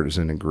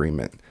tripartisan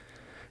agreement.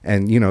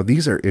 And,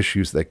 these are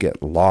issues that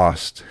get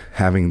lost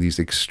having these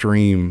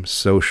extreme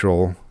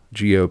social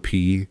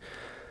GOP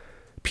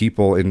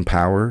people in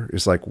power.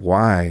 Is like,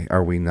 why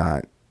are we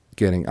not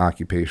getting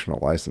occupational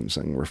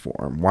licensing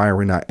reform? Why are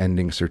we not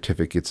ending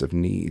certificates of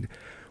need?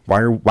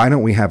 Why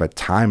don't we have a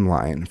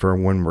timeline for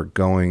when we're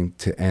going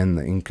to end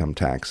the income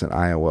tax in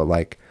Iowa?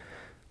 Like,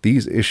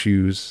 these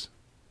issues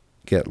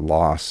get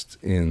lost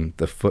in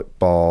the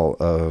football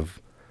of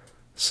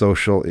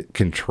social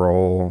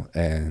control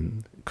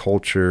and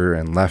culture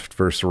and left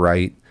versus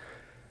right.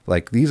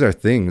 Like, these are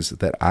things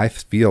that I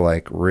feel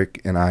like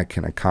Rick and I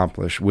can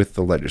accomplish with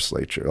the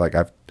legislature. Like,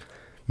 I've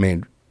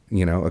made,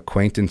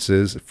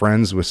 acquaintances,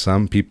 friends with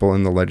some people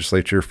in the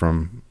legislature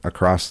from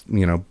across,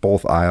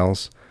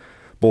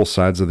 both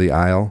sides of the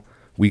aisle.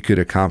 We could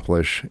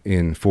accomplish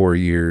in 4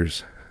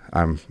 years,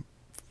 I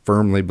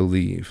firmly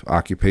believe,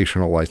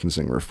 occupational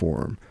licensing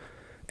reform,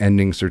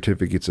 ending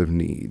certificates of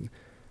need,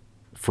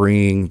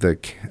 freeing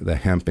the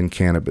hemp and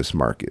cannabis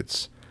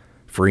markets,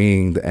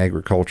 freeing the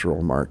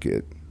agricultural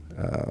market,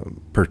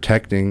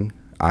 protecting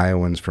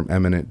Iowans from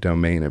eminent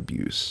domain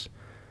abuse,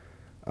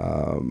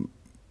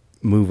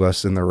 move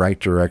us in the right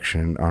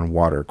direction on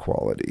water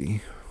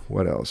quality.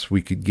 What else?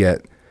 We could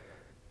get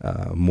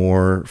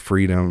more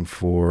freedom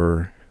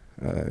for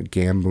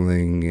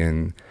gambling.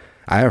 And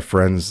I have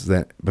friends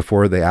that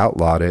before they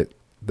outlawed it,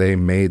 they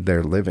made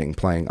their living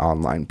playing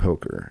online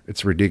poker.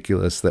 It's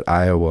ridiculous that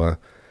Iowa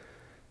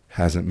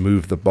hasn't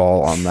moved the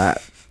ball on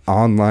that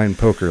online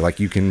poker. Like,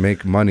 you can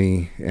make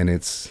money, and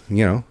it's,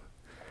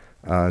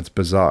 it's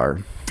bizarre.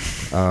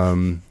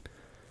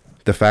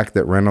 The fact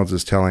that Reynolds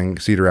is telling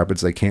Cedar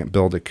Rapids they can't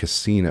build a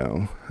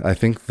casino. I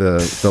think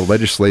the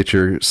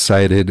legislature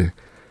cited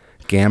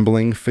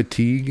gambling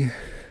fatigue,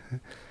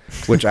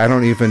 which I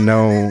don't even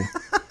know.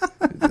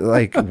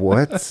 Like,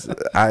 what?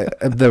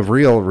 The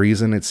real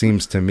reason, it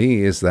seems to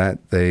me, is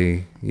that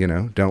they,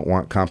 don't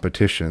want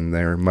competition.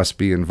 There must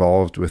be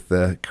involved with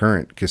the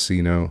current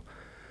casino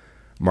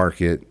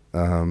market.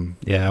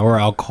 Or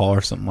alcohol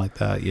or something like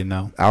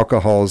that,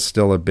 Alcohol is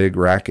still a big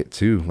racket,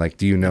 too. Like,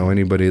 do you know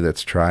anybody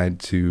that's tried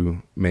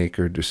to make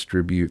or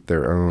distribute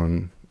their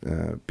own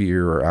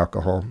beer or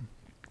alcohol?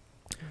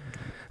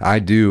 I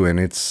do, and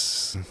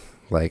it's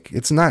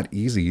not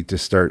easy to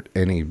start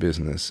any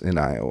business in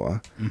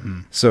Iowa.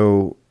 Mm-hmm.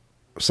 So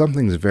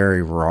something's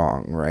very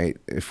wrong, right?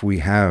 If we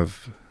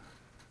have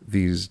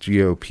these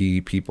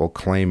GOP people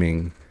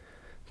claiming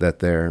that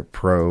they're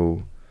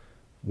pro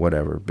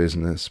whatever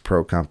business,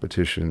 pro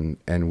competition,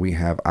 and we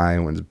have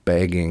Iowans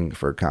begging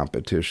for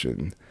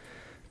competition,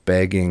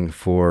 begging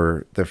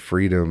for the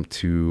freedom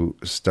to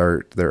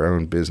start their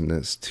own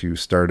business, to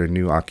start a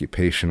new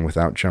occupation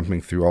without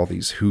jumping through all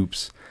these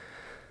hoops.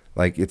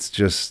 Like, it's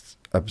just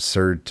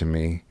absurd to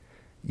me.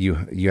 You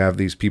have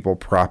these people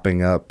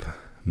propping up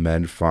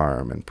Med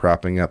Farm and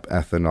propping up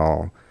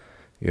ethanol,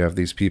 You have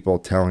these people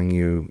telling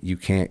you you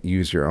can't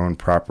use your own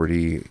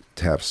property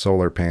to have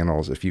solar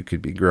panels if you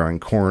could be growing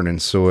corn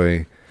and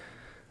soy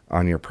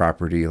on your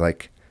property.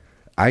 Like,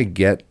 I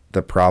get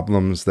the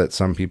problems that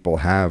some people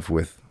have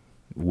with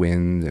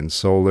wind and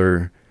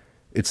solar.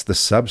 It's the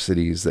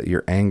subsidies that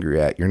you're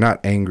angry at. You're not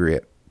angry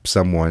at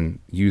someone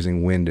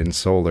using wind and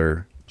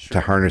solar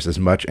to harness as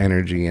much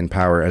energy and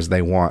power as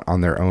they want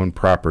on their own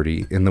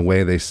property in the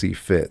way they see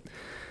fit.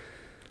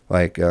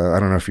 Like, I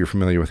don't know if you're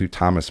familiar with who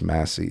Thomas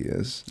Massey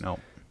is. No.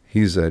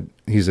 He's in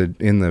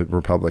the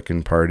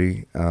Republican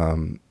Party,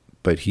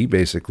 but he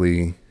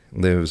basically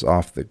lives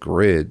off the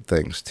grid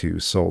thanks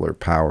to solar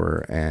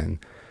power, and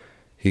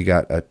he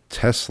got a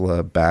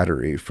Tesla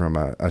battery from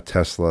a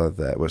Tesla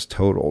that was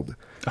totaled,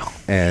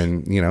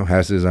 and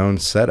has his own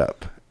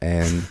setup,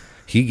 and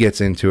he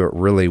gets into it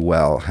really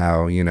well.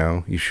 How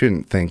you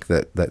shouldn't think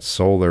that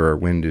solar or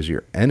wind is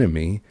your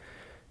enemy.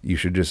 You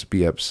should just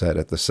be upset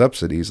at the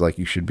subsidies, like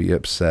you should be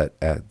upset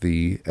at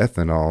the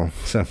ethanol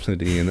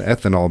subsidy and the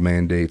ethanol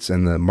mandates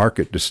and the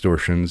market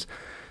distortions,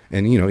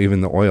 and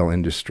even the oil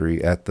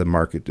industry at the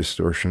market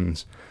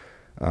distortions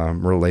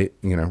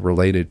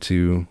related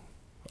to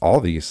all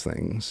these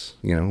things.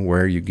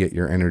 Where you get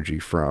your energy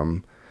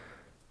from.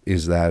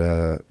 Is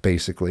that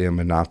basically a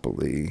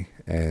monopoly?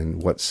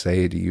 And what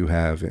say do you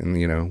have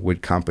in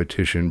would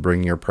competition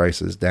bring your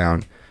prices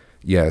down?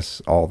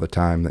 Yes, all the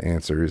time. The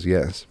answer is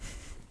yes.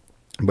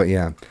 But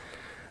yeah.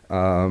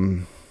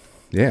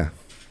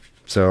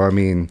 So, I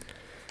mean,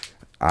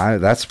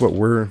 that's what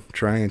we're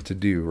trying to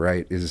do,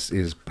 right?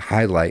 Is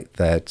highlight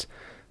that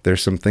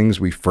there's some things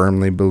we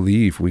firmly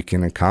believe we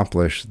can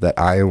accomplish that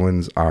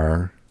Iowans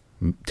are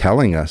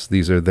telling us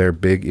these are their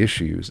big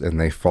issues, and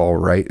they fall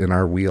right in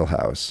our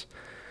wheelhouse.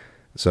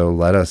 So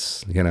let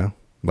us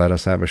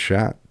have a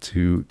shot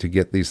to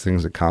get these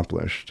things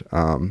accomplished.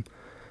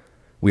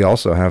 We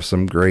also have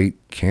some great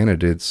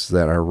candidates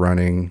that are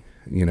running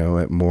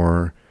at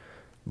more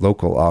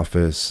local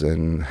office,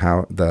 and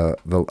how the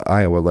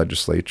Iowa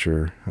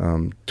legislature,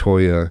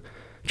 Toya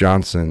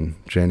Johnson,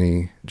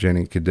 Jenny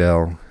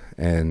Cadell,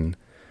 and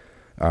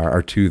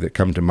are two that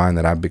come to mind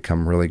that I've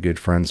become really good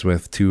friends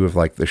with. Two of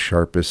like the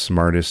sharpest,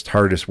 smartest,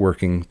 hardest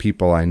working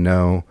people I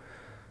know.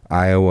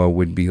 Iowa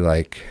would be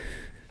like,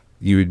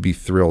 you would be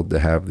thrilled to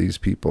have these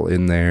people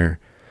in there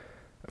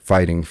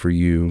fighting for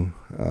you.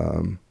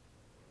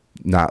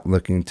 Not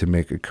looking to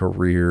make a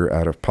career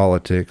out of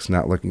politics,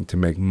 not looking to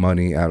make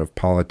money out of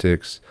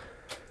politics,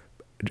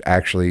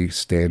 actually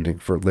standing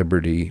for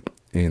liberty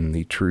in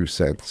the true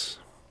sense.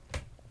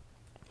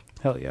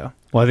 Hell yeah.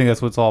 Well, I think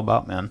that's what it's all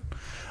about, man.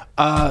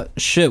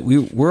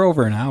 We're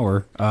over an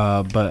hour,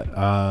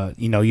 but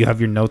you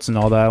have your notes and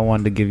all that. I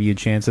wanted to give you a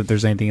chance if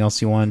there's anything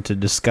else you wanted to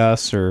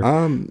discuss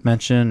or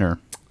mention. Or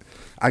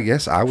I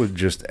guess I would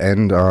just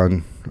end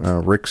on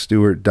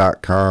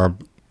rickstewart.com.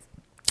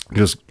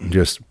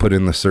 Just put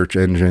in the search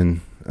engine,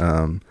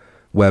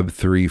 Web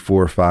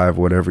 345,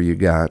 whatever you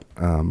got,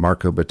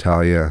 Marco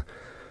Battaglia,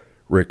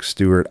 Rick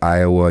Stewart,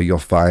 Iowa. You'll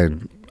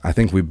find, I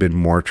think we've been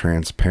more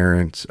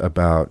transparent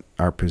about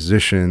our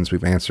positions.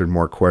 We've answered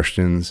more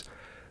questions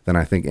than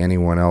I think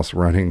anyone else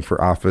running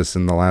for office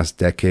in the last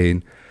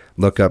decade.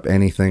 Look up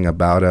anything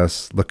about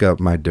us. Look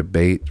up my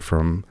debate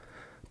from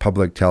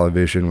public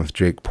television with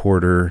Jake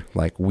Porter.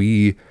 Like,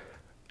 we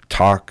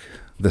talk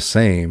the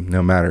same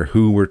no matter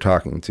who we're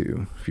talking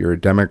to. If you're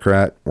a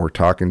Democrat, we're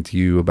talking to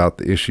you about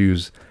the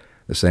issues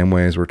the same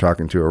way as we're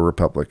talking to a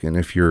Republican.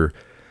 If you're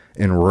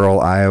in rural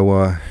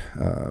Iowa,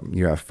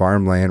 you have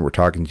farmland, we're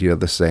talking to you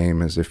the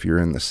same as if you're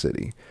in the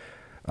city.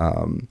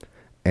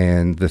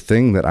 And the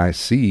thing that I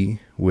see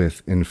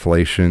with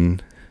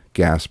inflation,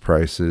 gas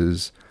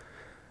prices,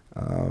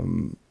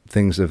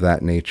 things of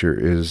that nature,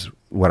 is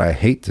what I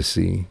hate to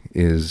see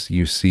is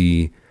you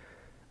see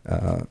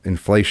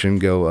inflation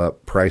go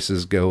up,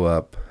 prices go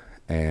up,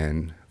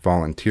 and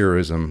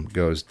volunteerism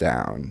goes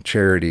down,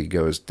 charity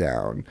goes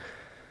down.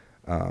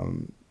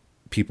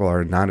 People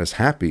are not as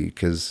happy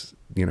because,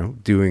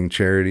 doing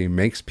charity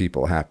makes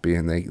people happy,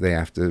 and they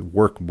have to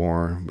work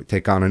more,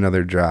 take on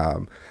another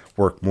job,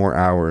 work more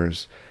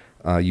hours.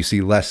 You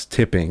see less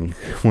tipping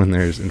when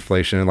there's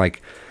inflation.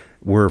 Like,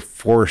 we're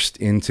forced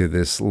into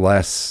this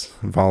less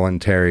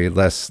voluntary,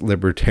 less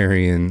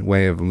libertarian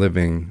way of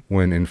living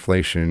when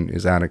inflation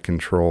is out of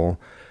control.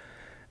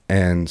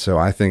 And so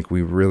I think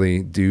we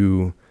really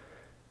do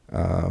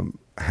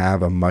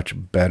have a much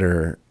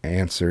better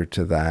answer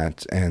to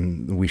that.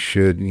 And we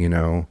should,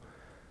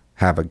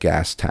 have a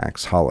gas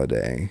tax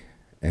holiday.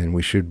 And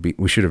we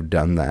should have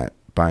done that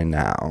by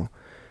now.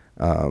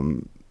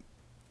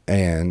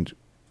 And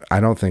I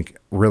don't think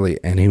really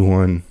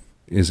anyone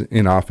is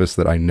in office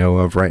that I know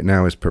of right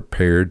now is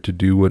prepared to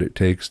do what it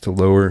takes to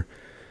lower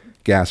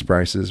gas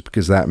prices,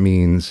 because that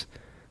means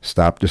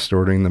stop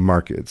distorting the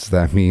markets.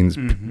 That means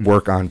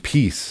work on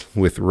peace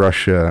with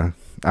Russia,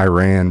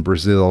 Iran,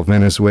 Brazil,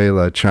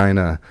 Venezuela,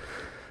 China.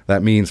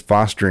 That means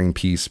fostering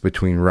peace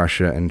between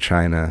Russia and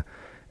China,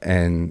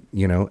 and,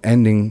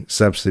 ending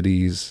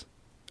subsidies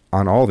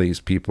on all these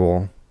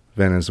people,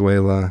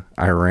 Venezuela,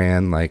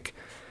 Iran. Like,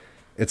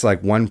 it's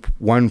like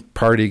one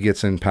party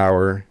gets in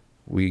power,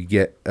 we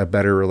get a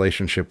better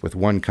relationship with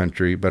one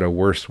country, but a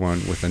worse one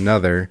with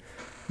another.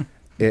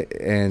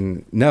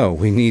 And no,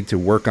 we need to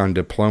work on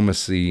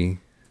diplomacy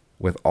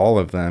with all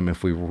of them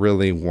if we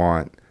really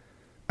want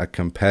a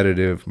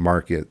competitive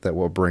market that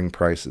will bring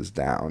prices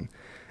down.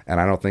 And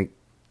I don't think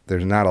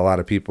there's not a lot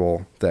of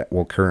people that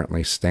will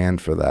currently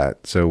stand for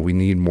that. So we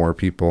need more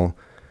people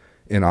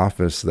in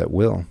office that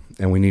will.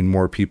 And we need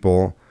more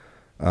people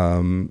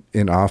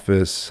in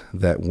office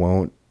that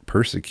won't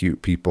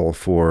persecute people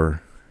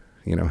for,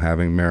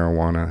 having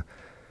marijuana,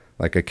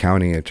 like a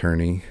county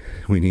attorney.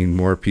 We need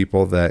more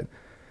people that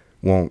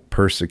won't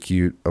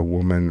persecute a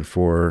woman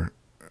for,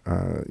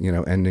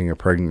 ending a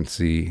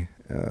pregnancy,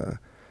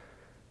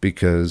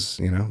 because,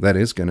 that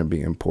is going to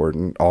be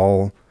important.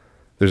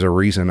 There's a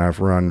reason I've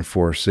run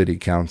for city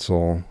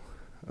council,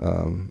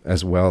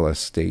 as well as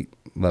state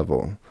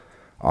level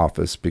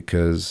office,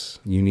 because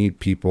you need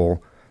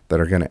people that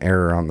are going to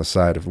err on the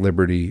side of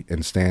liberty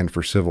and stand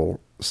for civil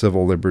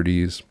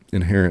liberties,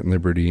 inherent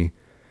liberty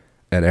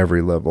at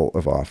every level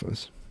of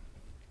office.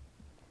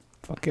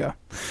 Fuck yeah.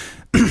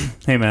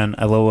 Hey man,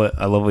 I love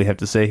what you have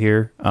to say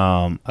here.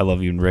 I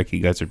love you and Rick. You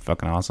guys are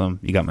fucking awesome.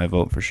 You got my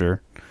vote for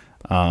sure.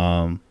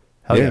 Hell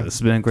yeah, this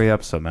has been a great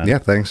episode, man. Yeah,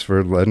 thanks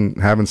for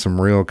having some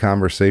real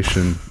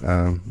conversation.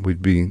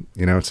 We'd be,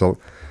 it's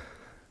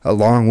a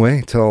long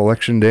way till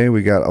election day.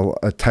 We got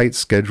a tight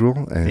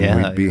schedule,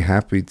 and we'd be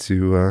happy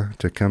to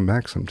come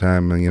back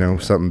sometime.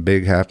 And something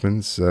big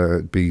happens,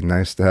 it'd be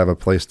nice to have a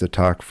place to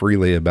talk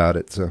freely about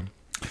it. So,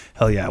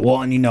 hell yeah.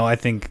 Well, and I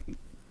think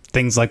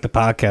things like the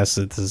podcast,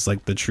 this is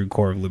like the true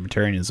core of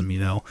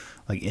libertarianism.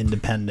 Like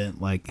independent,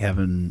 like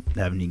having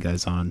you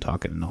guys on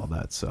talking and all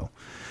that. So,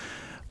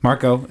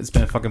 Marco, it's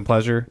been a fucking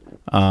pleasure.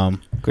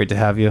 Great to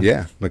have you.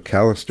 Yeah,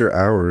 McAllister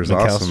Hour is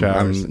awesome.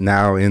 Hours. I'm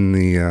now in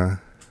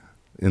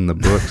the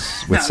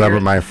books with some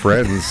of my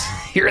friends.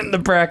 You're in the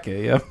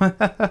bracket, yeah.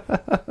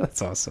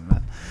 That's awesome,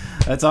 man.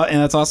 That's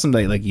awesome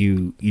that like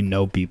you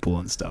know people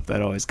and stuff.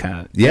 That always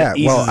kind of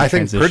Well, I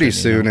think pretty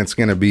soon it's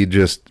going to be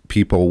just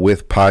people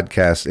with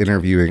podcasts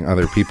interviewing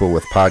other people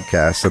with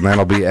podcasts, and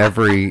that'll be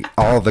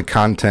all the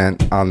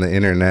content on the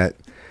internet.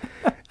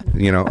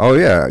 Oh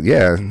yeah,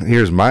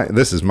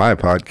 this is my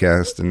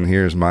podcast, and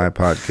here's my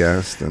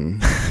podcast,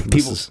 and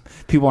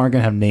people aren't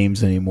gonna have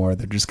names anymore.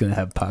 They're just gonna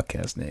have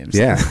podcast names.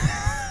 Yeah.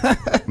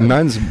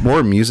 Mine's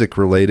more music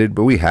related,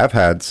 but we have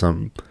had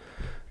some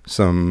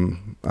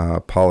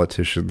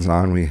politicians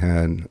on. We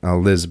had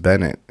Liz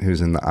Bennett, who's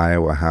in the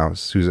Iowa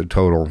House, who's a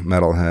total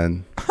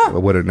metalhead. I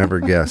would have never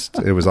guessed.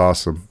 It was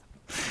awesome.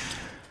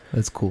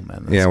 That's cool,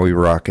 man. We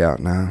rock out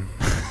now.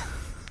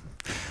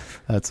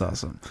 That's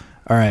awesome.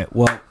 All right,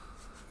 well,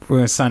 we're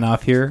gonna sign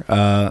off here.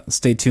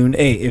 Stay tuned.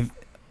 Hey,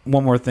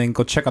 one more thing,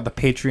 go check out the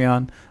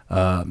Patreon,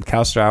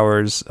 McAllister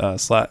Hours,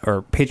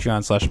 or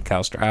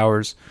Patreon/McAllister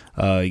Hours.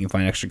 You can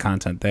find extra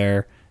content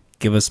there.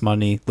 Give us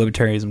money,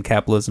 libertarianism,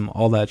 capitalism,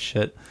 all that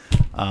shit.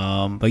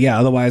 But yeah,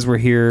 otherwise we're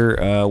here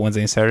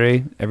Wednesday and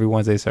Saturday, every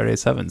Wednesday, Saturday at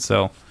 7.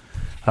 So,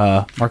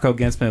 Marco,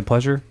 again, it's been a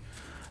pleasure.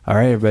 All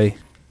right, everybody.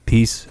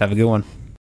 Peace. Have a good one.